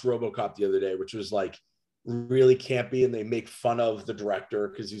watched RoboCop the other day, which was like really campy, and they make fun of the director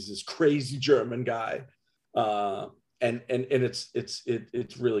because he's this crazy German guy. And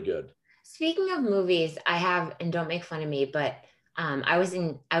it's really good. Speaking of movies, I have, and don't make fun of me, but I was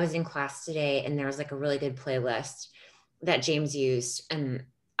in class today, and there was like a really good playlist that James used, and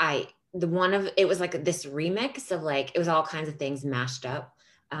I the one of it was like this remix of like it was all kinds of things mashed up,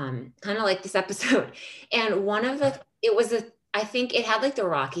 kind of like this episode, and one of the it was a I think it had like the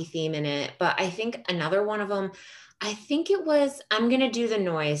Rocky theme in it, but I think another one of them, I think it was I'm gonna do the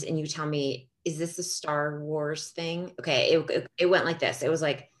noise, and you tell me is this a Star Wars thing? Okay, it went like this. It was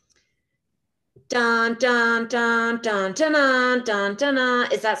like dun dun dun dun dun dun dun dun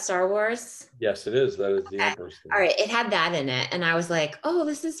dun. Is that Star Wars? Yes, it is. That is the Okay. Emperor's All thing. right, it had that in it, and I was like, "Oh,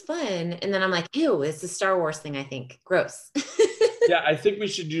 this is fun." And then I'm like, "Ew, it's a Star Wars thing." I think gross. Yeah, I think we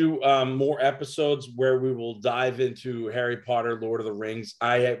should do more episodes where we will dive into Harry Potter, Lord of the Rings.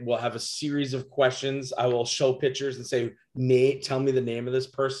 I will have a series of questions. I will show pictures and say, Nate, tell me the name of this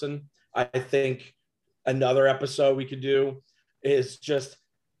person. I think another episode we could do is just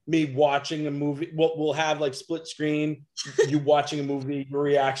me watching a movie. We'll have like split screen, you watching a movie, your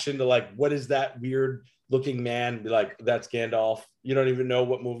reaction to like, what is that weird looking man? Be like, that's Gandalf. You don't even know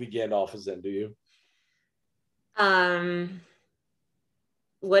what movie Gandalf is in, do you? um,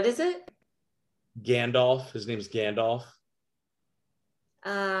 what is it? Gandalf. His name is Gandalf.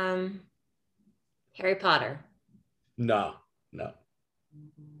 Um, Harry Potter. No, no.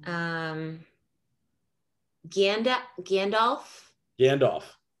 Um, Gandalf. Gandalf.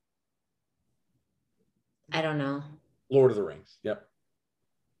 I don't know. Lord of the Rings. Yep.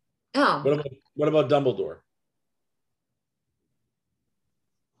 Oh, What about Dumbledore?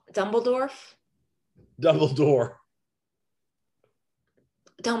 Dumbledore. Dumbledore.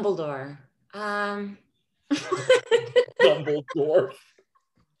 Dumbledore. Dumbledore.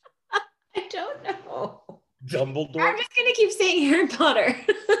 I don't know. Dumbledore. I'm just gonna keep saying Harry Potter.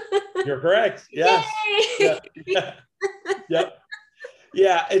 You're correct. Yes. Yay! Yeah. Yeah. Yep.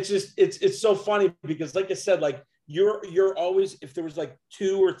 Yeah. It's so funny because like I said, like you're always, if there was like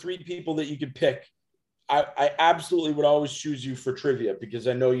 2 or 3 people that you could pick, I absolutely would always choose you for trivia because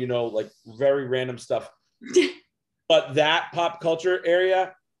I know like very random stuff. But that pop culture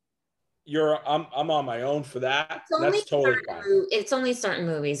area, I'm on my own for that. That's totally fine. It's only certain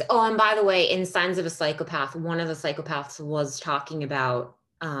movies. Oh, and by the way, in Signs of a Psychopath, one of the psychopaths was talking about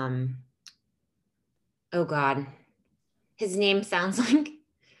oh God. His name sounds like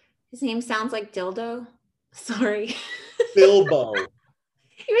dildo. Sorry. Bilbo.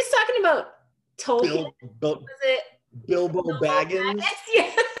 He was talking about Tolkien. Was it Bilbo Baggins?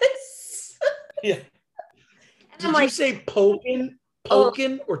 Yes. Yeah. And Did you say Pokin?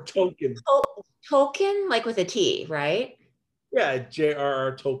 Pokin or Token? Tolkien, like with a T, right? Yeah,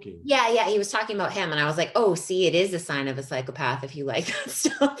 J.R.R. Tolkien. Yeah. He was talking about him, and I was like, oh, see, it is a sign of a psychopath if you like that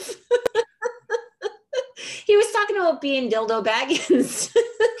stuff. He was talking about being dildo baggins.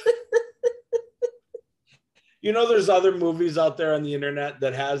 There's other movies out there on the internet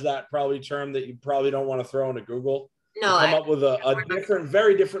that has that probably term that you probably don't want to throw into Google. No, come up with a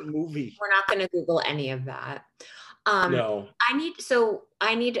very different movie. We're not going to Google any of that. No. I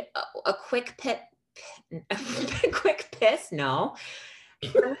need a quick a quick piss. No.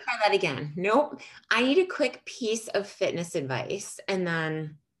 Let me try that again. Nope. I need a quick piece of fitness advice, and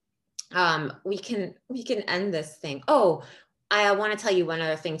then we can end this thing. Oh, I want to tell you one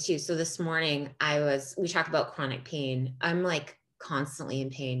other thing too. So this morning we talked about chronic pain. I'm like constantly in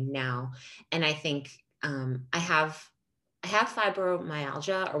pain now. And I think I have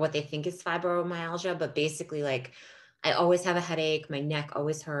fibromyalgia, or what they think is fibromyalgia, but basically like I always have a headache. My neck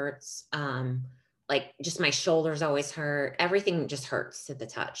always hurts. Like just my shoulders always hurt. Everything just hurts to the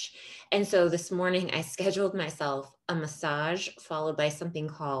touch. And so this morning I scheduled myself a massage followed by something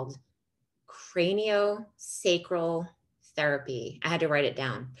called craniosacral therapy. I had to write it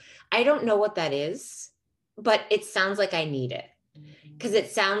down. I don't know what that is, but it sounds like I need it because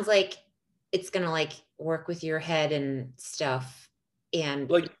it sounds like it's going to like work with your head and stuff. and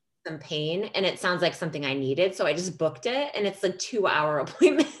Like, some pain, and it sounds like something I needed. So I just booked it, and it's a 2-hour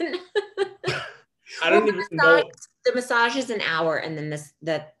appointment. I Well, don't even know. the massage is an hour, and then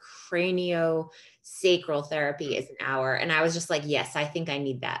the craniosacral therapy is an hour. And I was just like, yes, I think I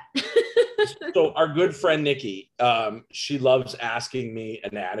need that. So our good friend Nikki, she loves asking me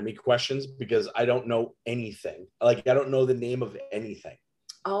anatomy questions because I don't know anything. Like, I don't know the name of anything.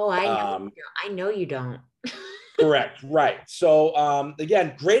 Oh, I know you don't. Correct. Right. So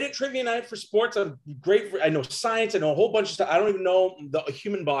again, great at trivia night for sports. I'm great for, I know science. I know a whole bunch of stuff. I don't even know the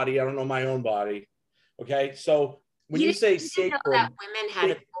human body. I don't know my own body. Okay. So when you say You didn't know that sacrum, women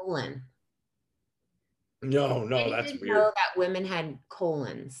had a colon. no, He that's didn't know weird. that women had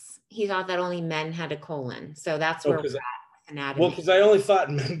colons. He thought that only men had a colon. So that's Oh, where we're because at with well, anatomy. because I only thought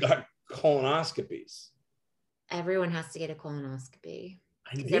men got colonoscopies. Everyone has to get a colonoscopy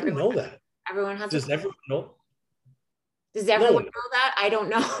I because didn't know that. everyone has a Does colon. everyone know? Does No everyone one. know that? I don't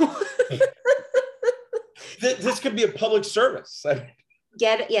know. This could be a public service.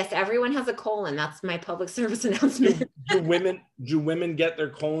 Yes, everyone has a colon. That's my public service do, announcement. do women get their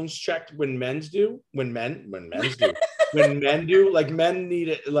colons checked when men's do? When men do, like men need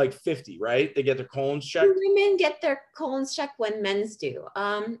it like 50, right? They get their colons checked. Women get their colons checked when men's do.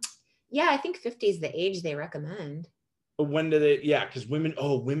 Yeah, I think 50 is the age they recommend. But when do they? Yeah, because women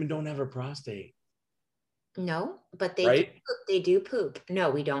don't have a prostate, No, but they do right? poop. They do poop. No,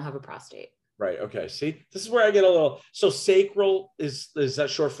 we don't have a prostate. Right. Okay. See, this is where I get a little. So sacral is that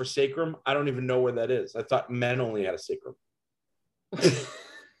short for sacrum? I don't even know where that is. I thought men only had a sacrum.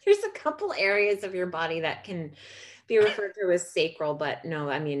 There's a couple areas of your body that can be referred to as sacral, but no,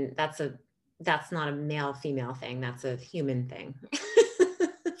 I mean that's not a male female thing. That's a human thing.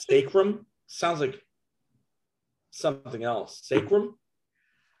 Sacrum sounds like something else. Sacrum?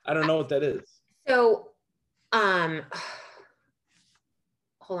 I don't know what that is. So, um,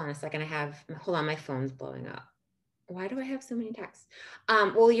 hold on a second. Hold on, my phone's blowing up. Why do I have so many texts?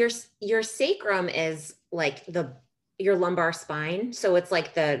 Well, your sacrum is like your lumbar spine. So it's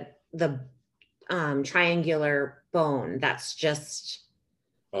like the triangular bone that's just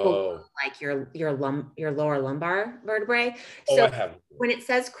Oh, like your lower lumbar vertebrae. oh, So I have. when it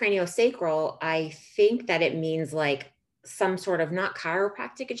says craniosacral, I think that it means like some sort of not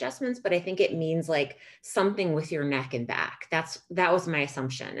chiropractic adjustments, but I think it means like something with your neck and back. That was my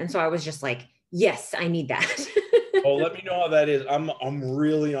assumption. And so I was just like, yes, I need that. Oh, let me know how that is. I'm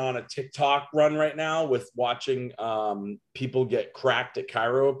really on a TikTok run right now with watching people get cracked at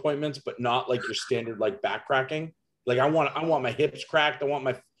chiro appointments, but not like your standard like back cracking. Like I want my hips cracked. I want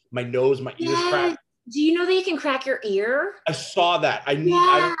my nose, my ears Yeah. cracked. Do you know that you can crack your ear? I saw that.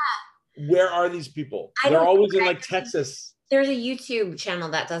 Yeah. Where are these people? I They're don't always in like Texas. There's a YouTube channel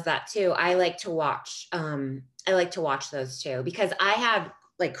that does that too. I like to watch those too because I have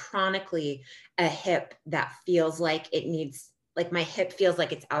like chronically a hip that feels like it needs like my hip feels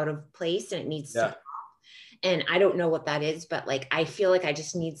like it's out of place and it needs Yeah. to, and I don't know what that is, but like I feel like I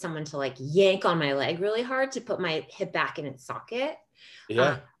just need someone to like yank on my leg really hard to put my hip back in its socket.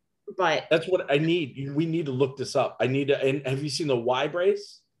 Yeah. But That's what I need. We need to look this up. I need to. And have you seen the Y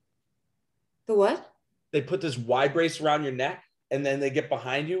brace? the what? They put this Y brace around your neck, and then they get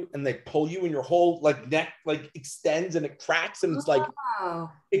behind you and they pull you, and your whole like neck like extends and it cracks, and it's like Oh,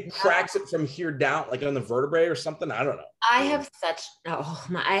 it cracks it from here down, like on the vertebrae or something. I don't know. I have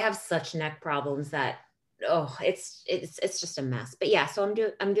such neck problems that it's just a mess. But yeah, so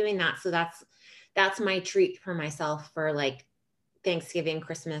I'm doing that. So that's my treat for myself for like Thanksgiving,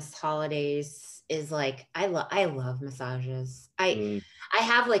 Christmas, holidays is like I love massages. Mm. I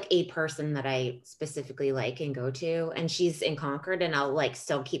have like a person that I specifically like and go to, and she's in Concord, and I'll like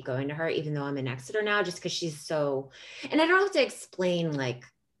still keep going to her even though I'm in Exeter now, just because she's so, and I don't have to explain like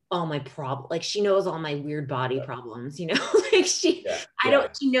all my like she knows all my weird body problems, you know, like she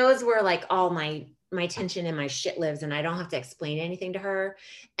knows where like all my tension and my shit lives, and I don't have to explain anything to her,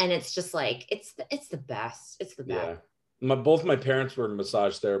 and it's just like it's the best. It's the best. Yeah. Both my parents were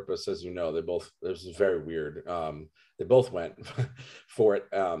massage therapists, as you know. This is very weird. They both went for it.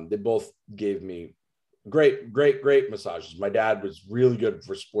 They both gave me great massages. My dad was really good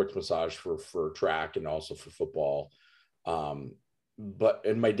for sports massage for track and also for football. And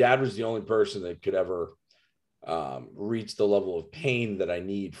my dad was the only person that could ever reach the level of pain that I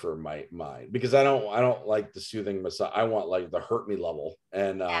need for my mind, because I don't like the soothing massage. I want like the hurt me level.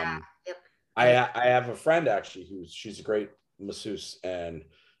 And Yep. I have a friend actually she's a great masseuse, and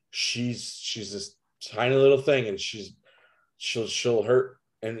she's this tiny little thing, and she'll hurt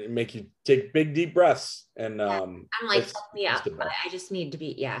and make you take big deep breaths, and I'm like, fuck me up. I just need to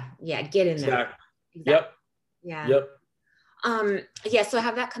be, get in there. exactly. Exactly. Yep. Yeah. Yep. Yeah, so I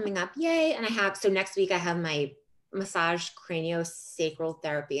have that coming up. Yay. And so next week I have my massage craniosacral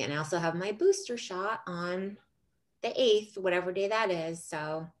therapy, and I also have my booster shot on the 8th, whatever day that is.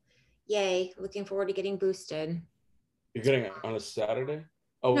 So yay, looking forward to getting boosted. You're getting it on a Saturday?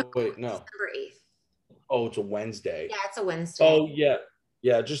 No, Oh wait, no. December 8th. Oh, it's a Wednesday. Yeah, it's a Wednesday. Oh yeah,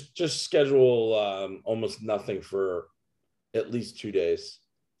 yeah. Just schedule almost nothing for at least 2 days,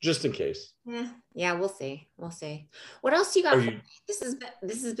 just in case. Yeah, we'll see. We'll see. What else you Are got for me? you?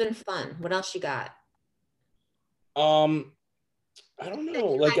 This has been fun. What else you got? Um, I don't know.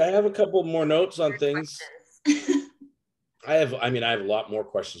 Like I have a couple more notes on things. Questions. I have a lot more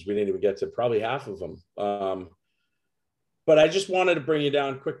questions. We didn't even get to probably half of them. But I just wanted to bring you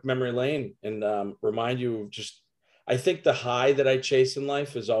down quick memory lane and remind you of just, I think the high that I chase in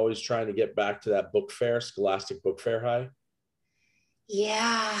life is always trying to get back to that book fair, Scholastic Book Fair high.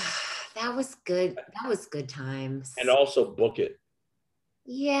 Yeah, that was good. That was good And times. also book it.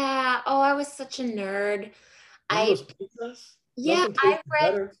 Yeah. Oh, I was such a nerd. Remember I those pizzas? Yeah, Nothing I tastes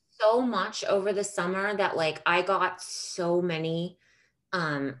read better. so much over the summer that like I got so many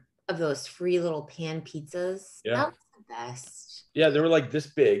um of those free little pan pizzas. Yeah. That was the best. Yeah, they were like this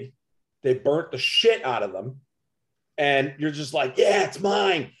big. They burnt the shit out of them. And you're just like, yeah, it's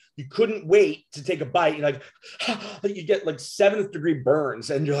mine. You couldn't wait to take a bite. You're like, you get like seventh degree burns,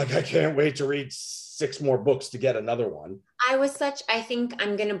 and you're like, I can't wait to read 6 more books to get another one. I think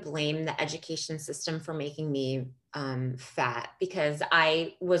I'm going to blame the education system for making me fat, because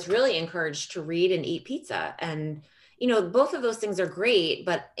I was really encouraged to read and eat pizza. And, both of those things are great,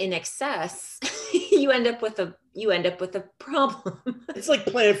 but in excess, you end up with a problem. It's like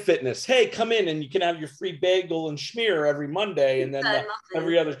Planet Fitness. Hey, come in and you can have your free bagel and schmear every Monday, and Pizza then and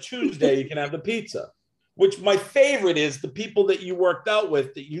every muffins. other Tuesday you can have the pizza. Which my favorite is the people that you worked out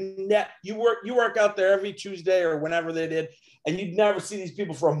with that you work out there every Tuesday or whenever they did, and you'd never see these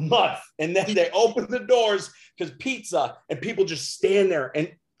people for a month, and then they open the doors because pizza, and people just stand there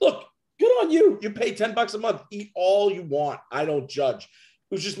and look. Good on you. You pay $10 a month, eat all you want. I don't judge.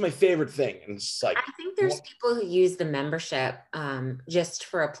 It was just my favorite thing, and it's just like, I think there's people who use the membership just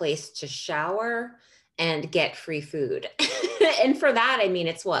for a place to shower and get free food. And for that, I mean,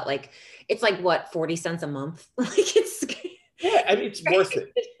 it's like what, 40 cents a month? Like yeah, I mean, it's worth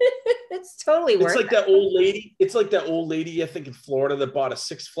it. it's totally It's worth like that old lady. It's like that old lady, I think, in Florida that bought a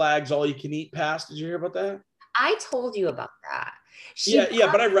Six Flags all you can eat pass. Did you hear about that? I told you about that. She Yeah, yeah,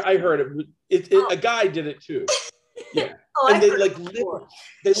 bought, but I heard it. A guy did it too. Yeah, oh, and I've they heard like it live. before.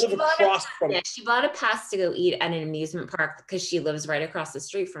 They She live bought a across from. Yeah, she bought a pass to go eat at an amusement park because she lives right across the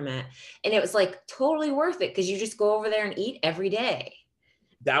street from it. And it was like totally worth it because you just go over there and eat every day.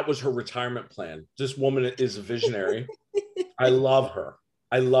 That was her retirement plan. This woman is a visionary. I love her.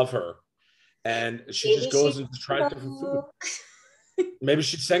 I love her, and she just Maybe she's goes and tries different food. single. Maybe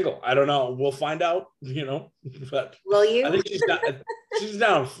she's single. I don't know. We'll find out. But Will I you? think she's not. She's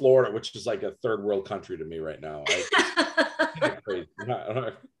down in Florida, which is like a third world country to me right now. I just crazy.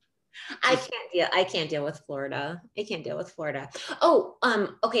 Just I can't deal with Florida. I can't deal with Florida. Oh,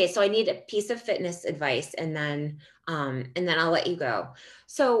 okay. So I need a piece of fitness advice, and then I'll let you go.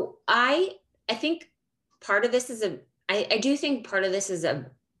 So I think part of this is I do think part of this is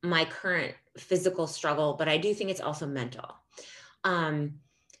my current physical struggle, but I do think it's also mental. Um,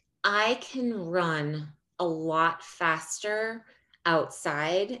 I can run a lot faster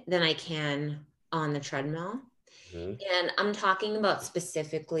outside than I can on the treadmill. Mhm. And I'm talking about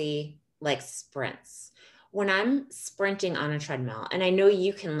specifically like sprints. When I'm sprinting on a treadmill, and I know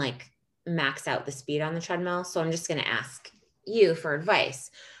you can like max out the speed on the treadmill, so I'm just going to ask you for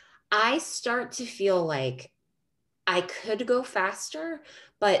advice. I start to feel like I could go faster,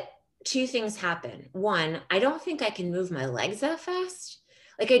 but two things happen. One, I don't think I can move my legs that fast.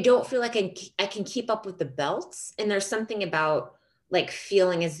 Like I don't feel like I can keep up with the belts. And there's something about like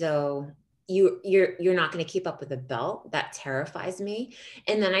feeling as though you're not going to keep up with the belt that terrifies me.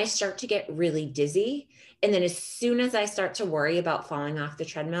 And then I start to get really dizzy. And then as soon as I start to worry about falling off the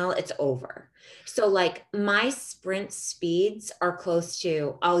treadmill, it's over. So like my sprint speeds are close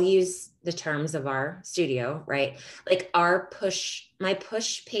to, I'll use the terms of our studio, right? Like my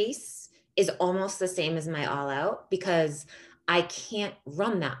push pace is almost the same as my all out, because I can't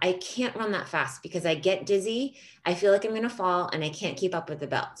run that fast because I get dizzy. I feel like I'm going to fall and I can't keep up with the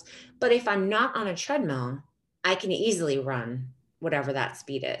belts. But if I'm not on a treadmill, I can easily run whatever that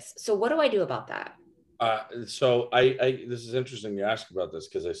speed is. So what do I do about that? So this is interesting you ask about this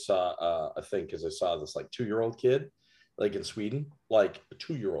because I saw a thing because I saw this like 2-year-old kid like in Sweden, like a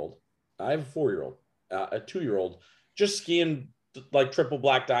 2-year-old. I have a 4-year-old, a 2-year-old just skiing like triple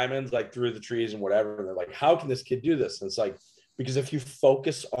black diamonds, like through the trees and whatever. And they're like, how can this kid do this? And it's like, because if you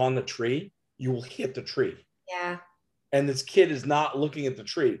focus on the tree, you will hit the tree. Yeah. And this kid is not looking at the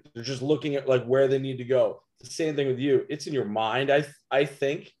tree. They're just looking at like where they need to go. The same thing with you. It's in your mind. I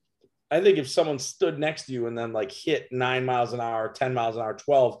think if someone stood next to you and then like hit 9 miles an hour, 10 miles an hour,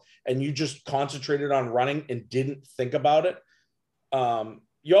 12, and you just concentrated on running and didn't think about it.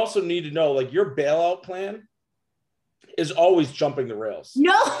 You also need to know like your bailout plan is always jumping the rails.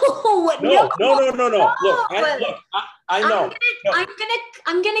 No. Look, I know.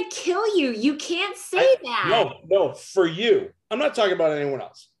 I'm gonna kill you. You can't say that. No, for you. I'm not talking about anyone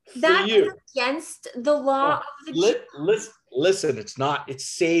else. That is against the law of the listen, it's not. It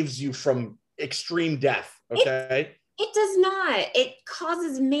saves you from extreme death. Okay. It does not. It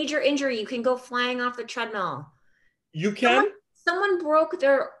causes major injury. You can go flying off the treadmill. You can. Someone broke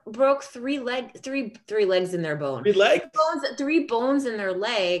three legs in their bone. Three bones in their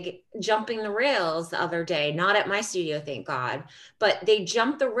leg jumping the rails the other day. Not at my studio, thank God. But they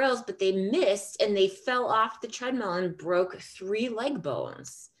jumped the rails, but they missed and they fell off the treadmill and broke 3 leg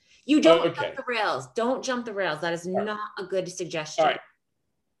bones. You don't jump the rails. Don't jump the rails. That is not a good suggestion. All right.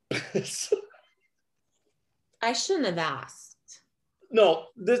 I shouldn't have asked. No,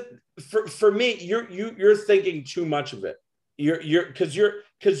 this for me, you're thinking too much of it. You're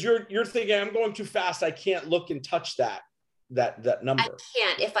thinking I'm going too fast. I can't look and touch that number. I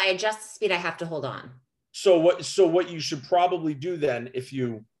can't. If I adjust the speed, I have to hold on. So what you should probably do then, if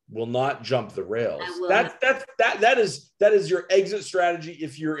you will not jump the rails, that is your exit strategy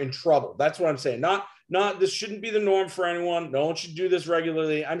if you're in trouble. That's what I'm saying. Not this shouldn't be the norm for anyone. No one should do this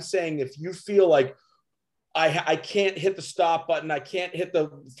regularly. I'm saying if you feel like I can't hit the stop button, I can't hit the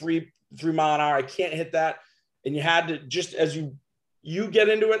 3 mile an hour, I can't hit that. And you had to, just as you get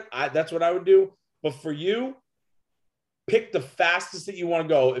into it, that's what I would do. But for you, pick the fastest that you want to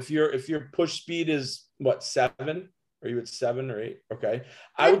go. If your push speed is what, 7? Are you at 7 or 8? Okay.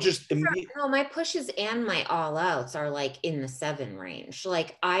 I would just no, my pushes and my all outs are like in the 7 range.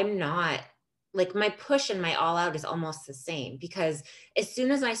 Like I'm not like my push and my all out is almost the same, because as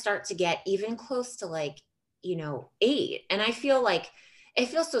soon as I start to get even close to like, 8, and I feel like, it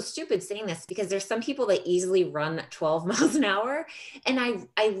feels so stupid saying this because there's some people that easily run 12 miles an hour. And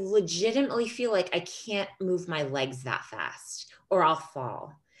I legitimately feel like I can't move my legs that fast or I'll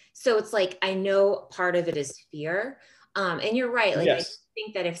fall. So it's like, I know part of it is fear. And you're right. Like, yes. I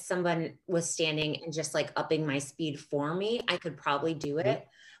think that if someone was standing and just like upping my speed for me, I could probably do it. Mm-hmm.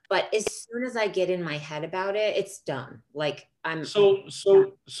 But as soon as I get in my head about it, it's done. Like so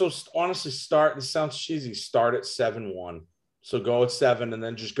honestly, this sounds cheesy. Start at 7-1. So go at 7 and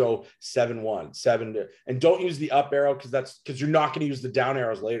then just go 7-1, 7, and don't use the up arrow because you're not going to use the down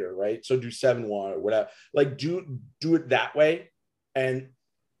arrows later, right? So do 7-1 or whatever. Like do it that way, and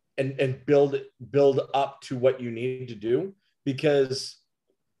build up to what you need to do. Because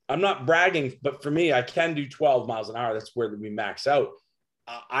I'm not bragging, but for me, I can do 12 miles an hour. That's where we max out.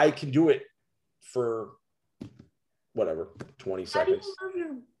 I can do it for whatever 20 seconds.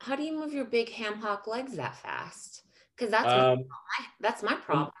 How do you move your big ham hock legs that fast? Because that's my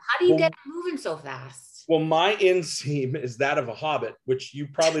problem. How do you get moving so fast? Well, my inseam is that of a hobbit, which you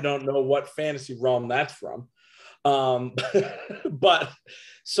probably don't know what fantasy realm that's from. But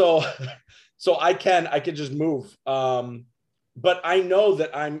so I can just move. But I know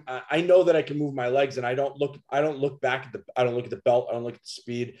that I can move my legs, and I don't look back at I don't look at the belt. I don't look at the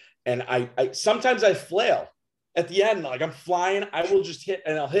speed. And I sometimes I flail at the end, like I'm flying. I will just hit,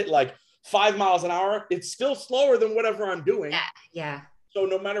 and I'll hit like 5 miles an hour. It's still slower than whatever I'm doing. Yeah. So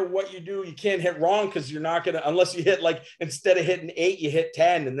no matter what you do, you can't hit wrong, because you're not gonna, unless you hit like, instead of hitting 8, you hit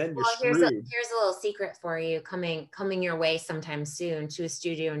 10, and then you're screwed. Here's a little secret for you coming your way sometime soon to a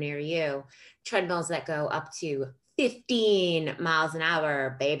studio near you. Treadmills that go up to 15 miles an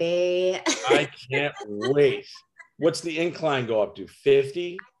hour, baby. I can't wait. What's the incline go up to?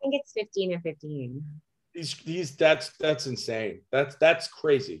 50? I think it's 15 or 15. That's insane. That's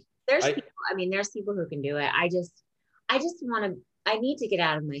crazy. There's people who can do it. I need to get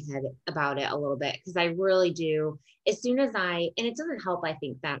out of my head about it a little bit, because I really do. As soon as and it doesn't help, I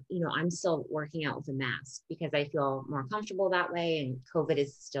think, that, I'm still working out with a mask because I feel more comfortable that way, and COVID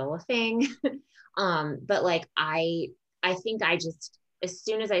is still a thing. But like, I think I just, as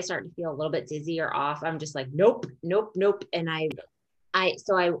soon as I start to feel a little bit dizzy or off, I'm just like, nope. And I'm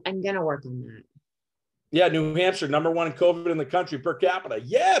going to work on that. Yeah. New Hampshire, #1 in COVID in the country per capita.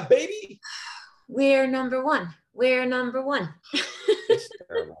 Yeah, baby. We're number one. It's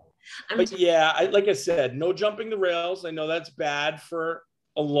terrible. But yeah, like I said, no jumping the rails. I know that's bad for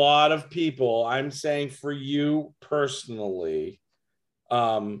a lot of people. I'm saying for you personally,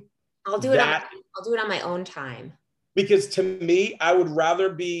 I'll do it on that I'll do it on my own time. because to me, I would rather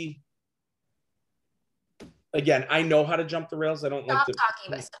be. Again, I know how to jump the rails. I don't like Stop to.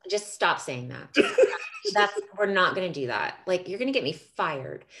 talking about just stop saying that. We're not going to do that. Like you're going to get me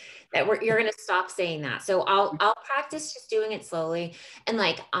fired. You're going to stop saying that. So I'll practice just doing it slowly. And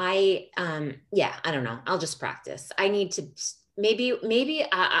like yeah, I don't know. I'll just practice. I need to maybe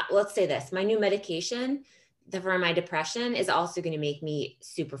let's say this. My new medication for my depression is also going to make me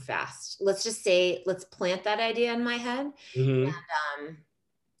super fast. Let's just say let's plant that idea in my head. Mhm.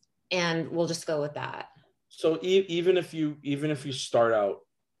 And we'll just go with that. So even if you start out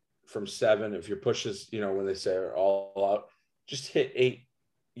from 7, if your pushes, when they say are all out, just hit 8.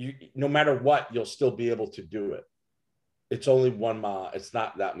 You no matter what, you'll still be able to do it. It's only 1 mile. It's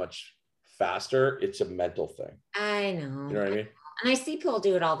not that much faster. It's a mental thing. I know. You know what I mean? And I see people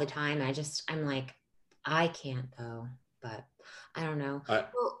do it all the time. I'm like, I can't though, but I don't know.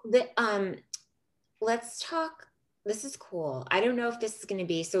 Well, let's talk. This is cool. I don't know if this is going to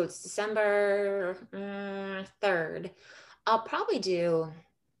be, so it's December 3rd. I'll probably do,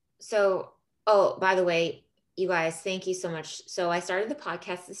 so, oh, by the way, you guys, thank you so much. So I started the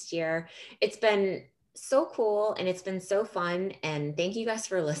podcast this year. It's been so cool and it's been so fun. And thank you guys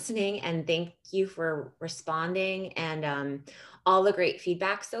for listening and thank you for responding and all the great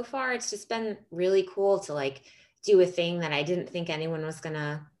feedback so far. It's just been really cool to like do a thing that I didn't think anyone was going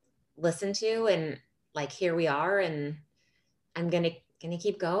to listen to. And like, here we are. And I'm going to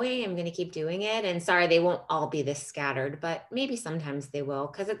keep going. I'm going to keep doing it. And sorry, they won't all be this scattered, but maybe sometimes they will,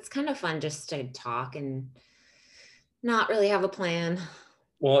 because it's kind of fun just to talk and not really have a plan.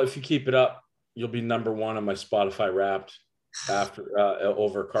 Well, if you keep it up, you'll be number 1 on my Spotify Wrapped after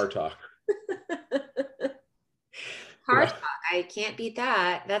over Car Talk. Car Talk, I can't beat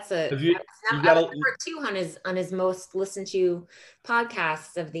that. That's I was number 2 on his most listened to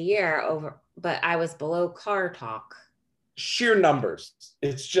podcasts of the year but I was below Car Talk. Sheer numbers.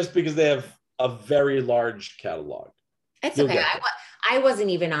 It's just because they have a very large catalog. It's okay. I wasn't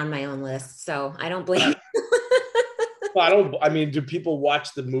even on my own list, so I don't blame you. Well, I mean, do people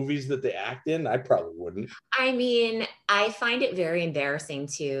watch the movies that they act in? I probably wouldn't. I mean, I find it very embarrassing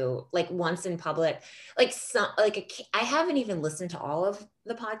to like once in public, I haven't even listened to all of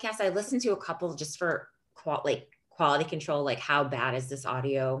the podcasts. I listened to a couple just for quality control. Like how bad is this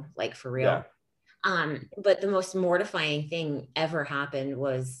audio? Like for real. Yeah. But the most mortifying thing ever happened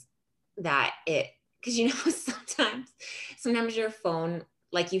was that because sometimes your phone,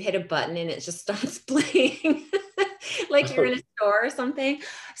 like you hit a button and it just starts playing. Like you're in a store or something.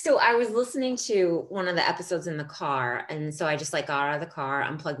 So I was listening to one of the episodes in the car. And so I just like got out of the car,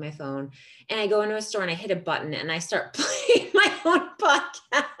 unplugged my phone, and I go into a store and I hit a button and I start playing my own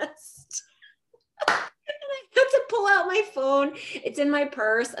podcast. And I have to pull out my phone. It's in my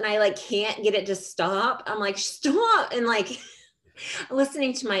purse and I like can't get it to stop. I'm like, stop. And like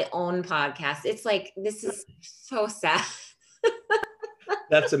listening to my own podcast. It's like, this is so sad.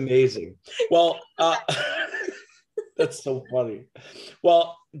 That's amazing. Well, that's so funny.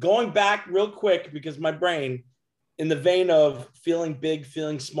 Well, going back real quick, because my brain, in the vein of feeling big,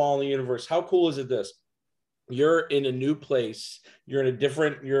 feeling small in the universe, how cool is it this? You're in a new place.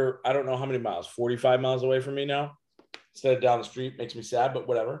 You're I don't know how many miles, 45 miles away from me now. Instead of down the street, makes me sad, but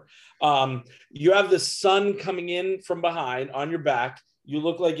whatever. You have the sun coming in from behind on your back. You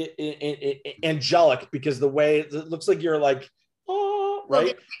look like angelic because the way it looks like you're like, oh,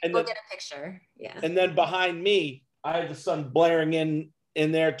 right? We'll get a picture. Yeah. And then behind me, I have the sun blaring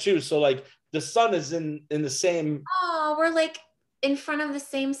in there too. So like the sun is in the same. Oh, we're like in front of the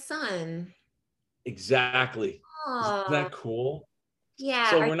same sun. Exactly. Oh. Isn't that cool?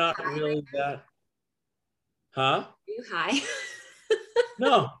 Yeah. So we're not really that. Huh? Are you high?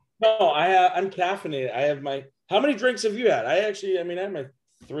 No, I'm caffeinated. I have how many drinks have you had? I have my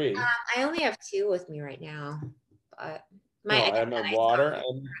 3. I only have 2 with me right now, but I have my water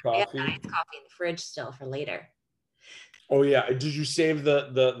and coffee. I have nice coffee in the fridge still for later. Oh yeah. Did you save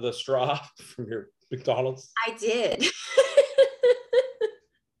the straw from your McDonald's? I did.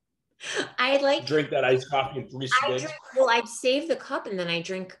 I like drink that iced coffee in 3 sips. I'd save the cup and then I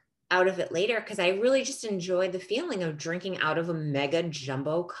drink out of it later because I really just enjoy the feeling of drinking out of a mega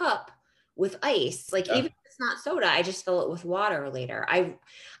jumbo cup with ice. Like even if it's not soda, I just fill it with water later.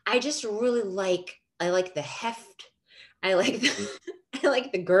 I just really I like the heft. I like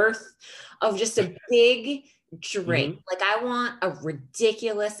the girth of just a big drink. Mm-hmm. Like I want a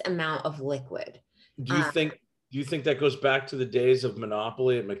ridiculous amount of liquid. Do you think that goes back to the days of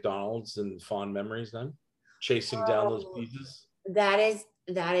Monopoly at McDonald's and fond memories then? Chasing down those pizzas? That is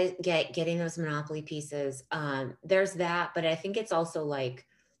that is getting those Monopoly pieces. There's that, but I think it's also like,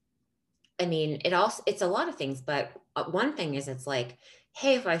 I mean, it's a lot of things, but one thing is it's like,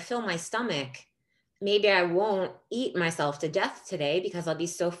 hey, if I fill my stomach, maybe I won't eat myself to death today because I'll be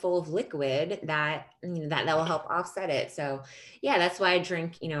so full of liquid that that will help offset it. So yeah, that's why I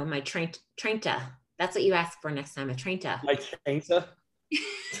drink, my Trenta. That's what you ask for next time, a Trenta. My Trenta?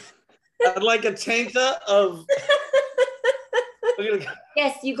 I'd like a Trenta of.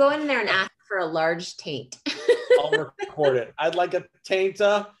 Yes, you go in there and ask for a large taint. I'll record it. I'd like a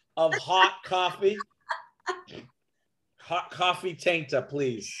Trenta of hot coffee. Hot coffee Trenta,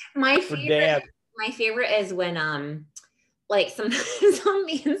 please. My favorite is when like sometimes I'll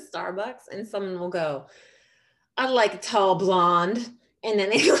be in Starbucks and someone will go, I'd like a tall blonde. And then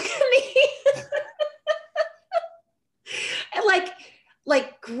they look at me and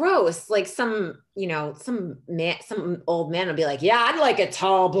like gross. Like some old man will be like, yeah, I'd like a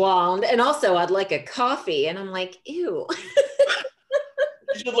tall blonde. And also I'd like a coffee. And I'm like, ew.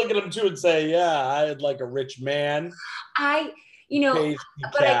 You should look at him too and say, yeah, I'd like a rich man. Pays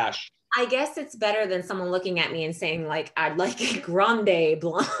cash. I guess it's better than someone looking at me and saying like, I'd like a grande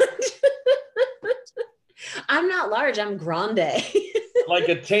blonde. I'm not large, I'm grande. Like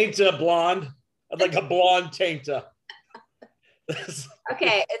a Trenta blonde. I'd like a blonde Trenta.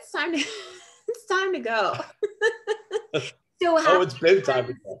 Okay, it's time to go. So it's been time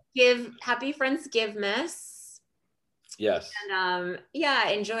to go. Happy Friendsgivmas. Yes. And yeah,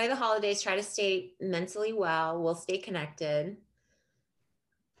 enjoy the holidays. Try to stay mentally well. We'll stay connected.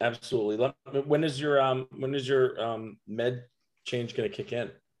 Absolutely. When is your med change going to kick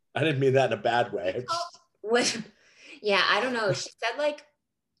in? I didn't mean that in a bad way. Yeah, I don't know. She said like,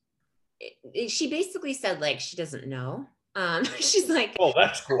 she basically said like she doesn't know. She's like, oh,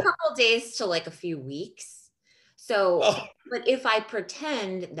 that's cool. A couple days to like a few weeks. So, but if I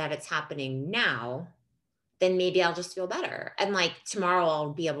pretend that it's happening now, then maybe I'll just feel better. And like tomorrow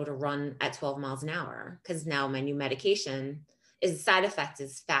I'll be able to run at 12 miles an hour because now my new medication is side effect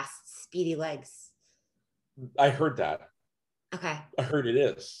is fast, speedy legs. I heard that. Okay. I heard it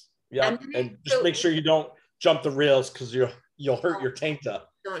is. Yeah. And just make sure you don't jump the rails because you'll hurt your Trenta.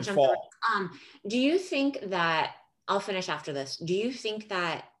 Don't jump the rails. Do you think that, I'll finish after this. Do you think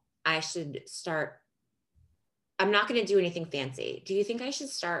that I should start, I'm not going to do anything fancy. Do you think I should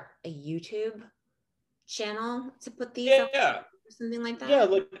start a YouTube channel to put these up or something like that? Yeah,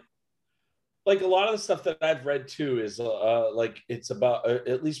 like a lot of the stuff that I've read too is like it's about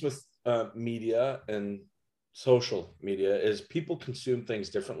at least with media and social media is people consume things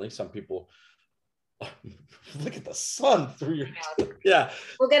differently. Some people look at the sun through your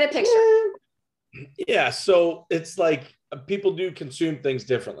we'll get a picture. Yeah, so it's like people do consume things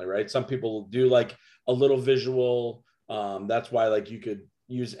differently, right? Some people do like a little visual. That's why like you could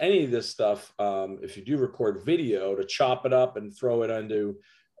use any of this stuff if you do record video to chop it up and throw it onto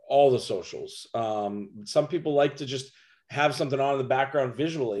all the socials. Some people like to just have something on in the background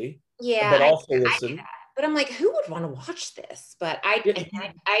visually, but also listen. But I'm like, who would want to watch this? But I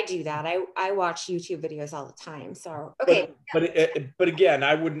do that. I watch YouTube videos all the time. So okay. But again,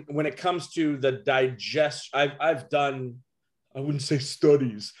 I wouldn't. When it comes to the digest, I've done. I wouldn't say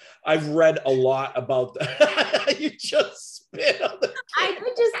studies. I've read a lot about that. You just spit on the. I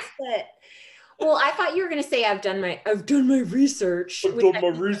would just spit. Well, I thought you were going to say I've done my research. I've done my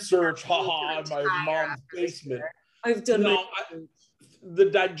research. Haha, in my mom's basement. I've done the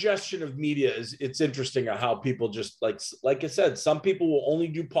digestion of media it's interesting how people just like I said, some people will only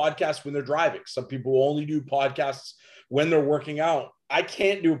do podcasts when they're driving. Some people will only do podcasts when they're working out. I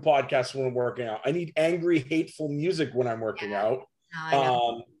can't do a podcast when I'm working out. I need angry, hateful music when I'm working out.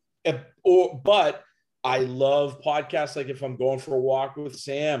 But I love podcasts. Like if I'm going for a walk with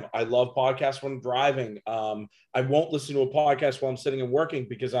Sam, I love podcasts when I'm driving. I won't listen to a podcast while I'm sitting and working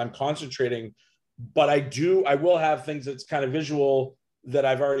because I'm concentrating, but I will have things that's kind of visual that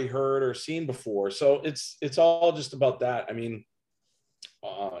I've already heard or seen before. So it's all just about that. I mean,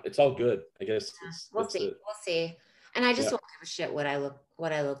 it's all good, I guess. We'll see. And I just won't give a shit what I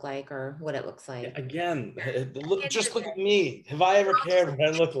look like or what it looks like. Again, just look at me. Have I ever cared what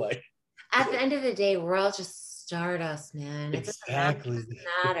I look like? At the end of the day, we're all just stardust, man. Exactly. It doesn't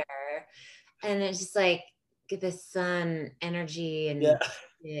matter. And it's just like get the sun energy and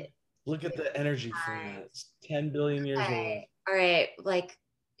look at the energy from that. It's 10 billion years old. All right, like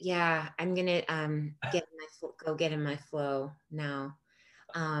I'm gonna go get in my flow now.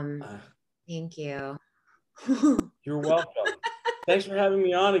 Thank you. You're welcome. Thanks for having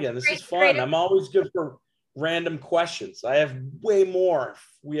me on again. This is fun. I'm always good for random questions. I have way more if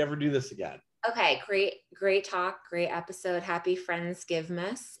we ever do this again. Okay, great talk, great episode. Happy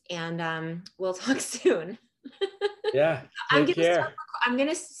Friendsgivmas, and we'll talk soon. Yeah, take care. I'm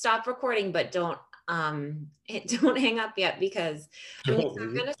gonna stop recording, but don't hang up yet because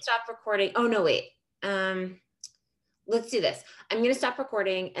I'm gonna stop recording. Oh no, wait. Let's do this. I'm gonna stop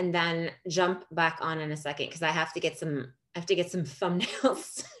recording and then jump back on in a second because I have to get some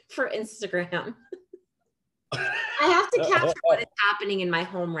thumbnails for Instagram. I have to capture what is happening in my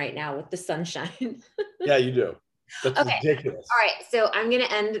home right now with the sunshine. Yeah, you do. That's Okay. ridiculous. All right. So I'm gonna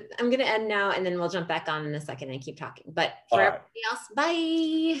end now and then we'll jump back on in a second and keep talking. But for everybody else,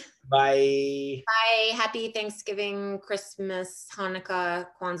 bye. Bye. Bye. Happy Thanksgiving, Christmas, Hanukkah,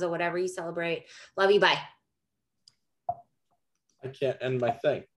 Kwanzaa, whatever you celebrate. Love you. Bye. I can't end my thing.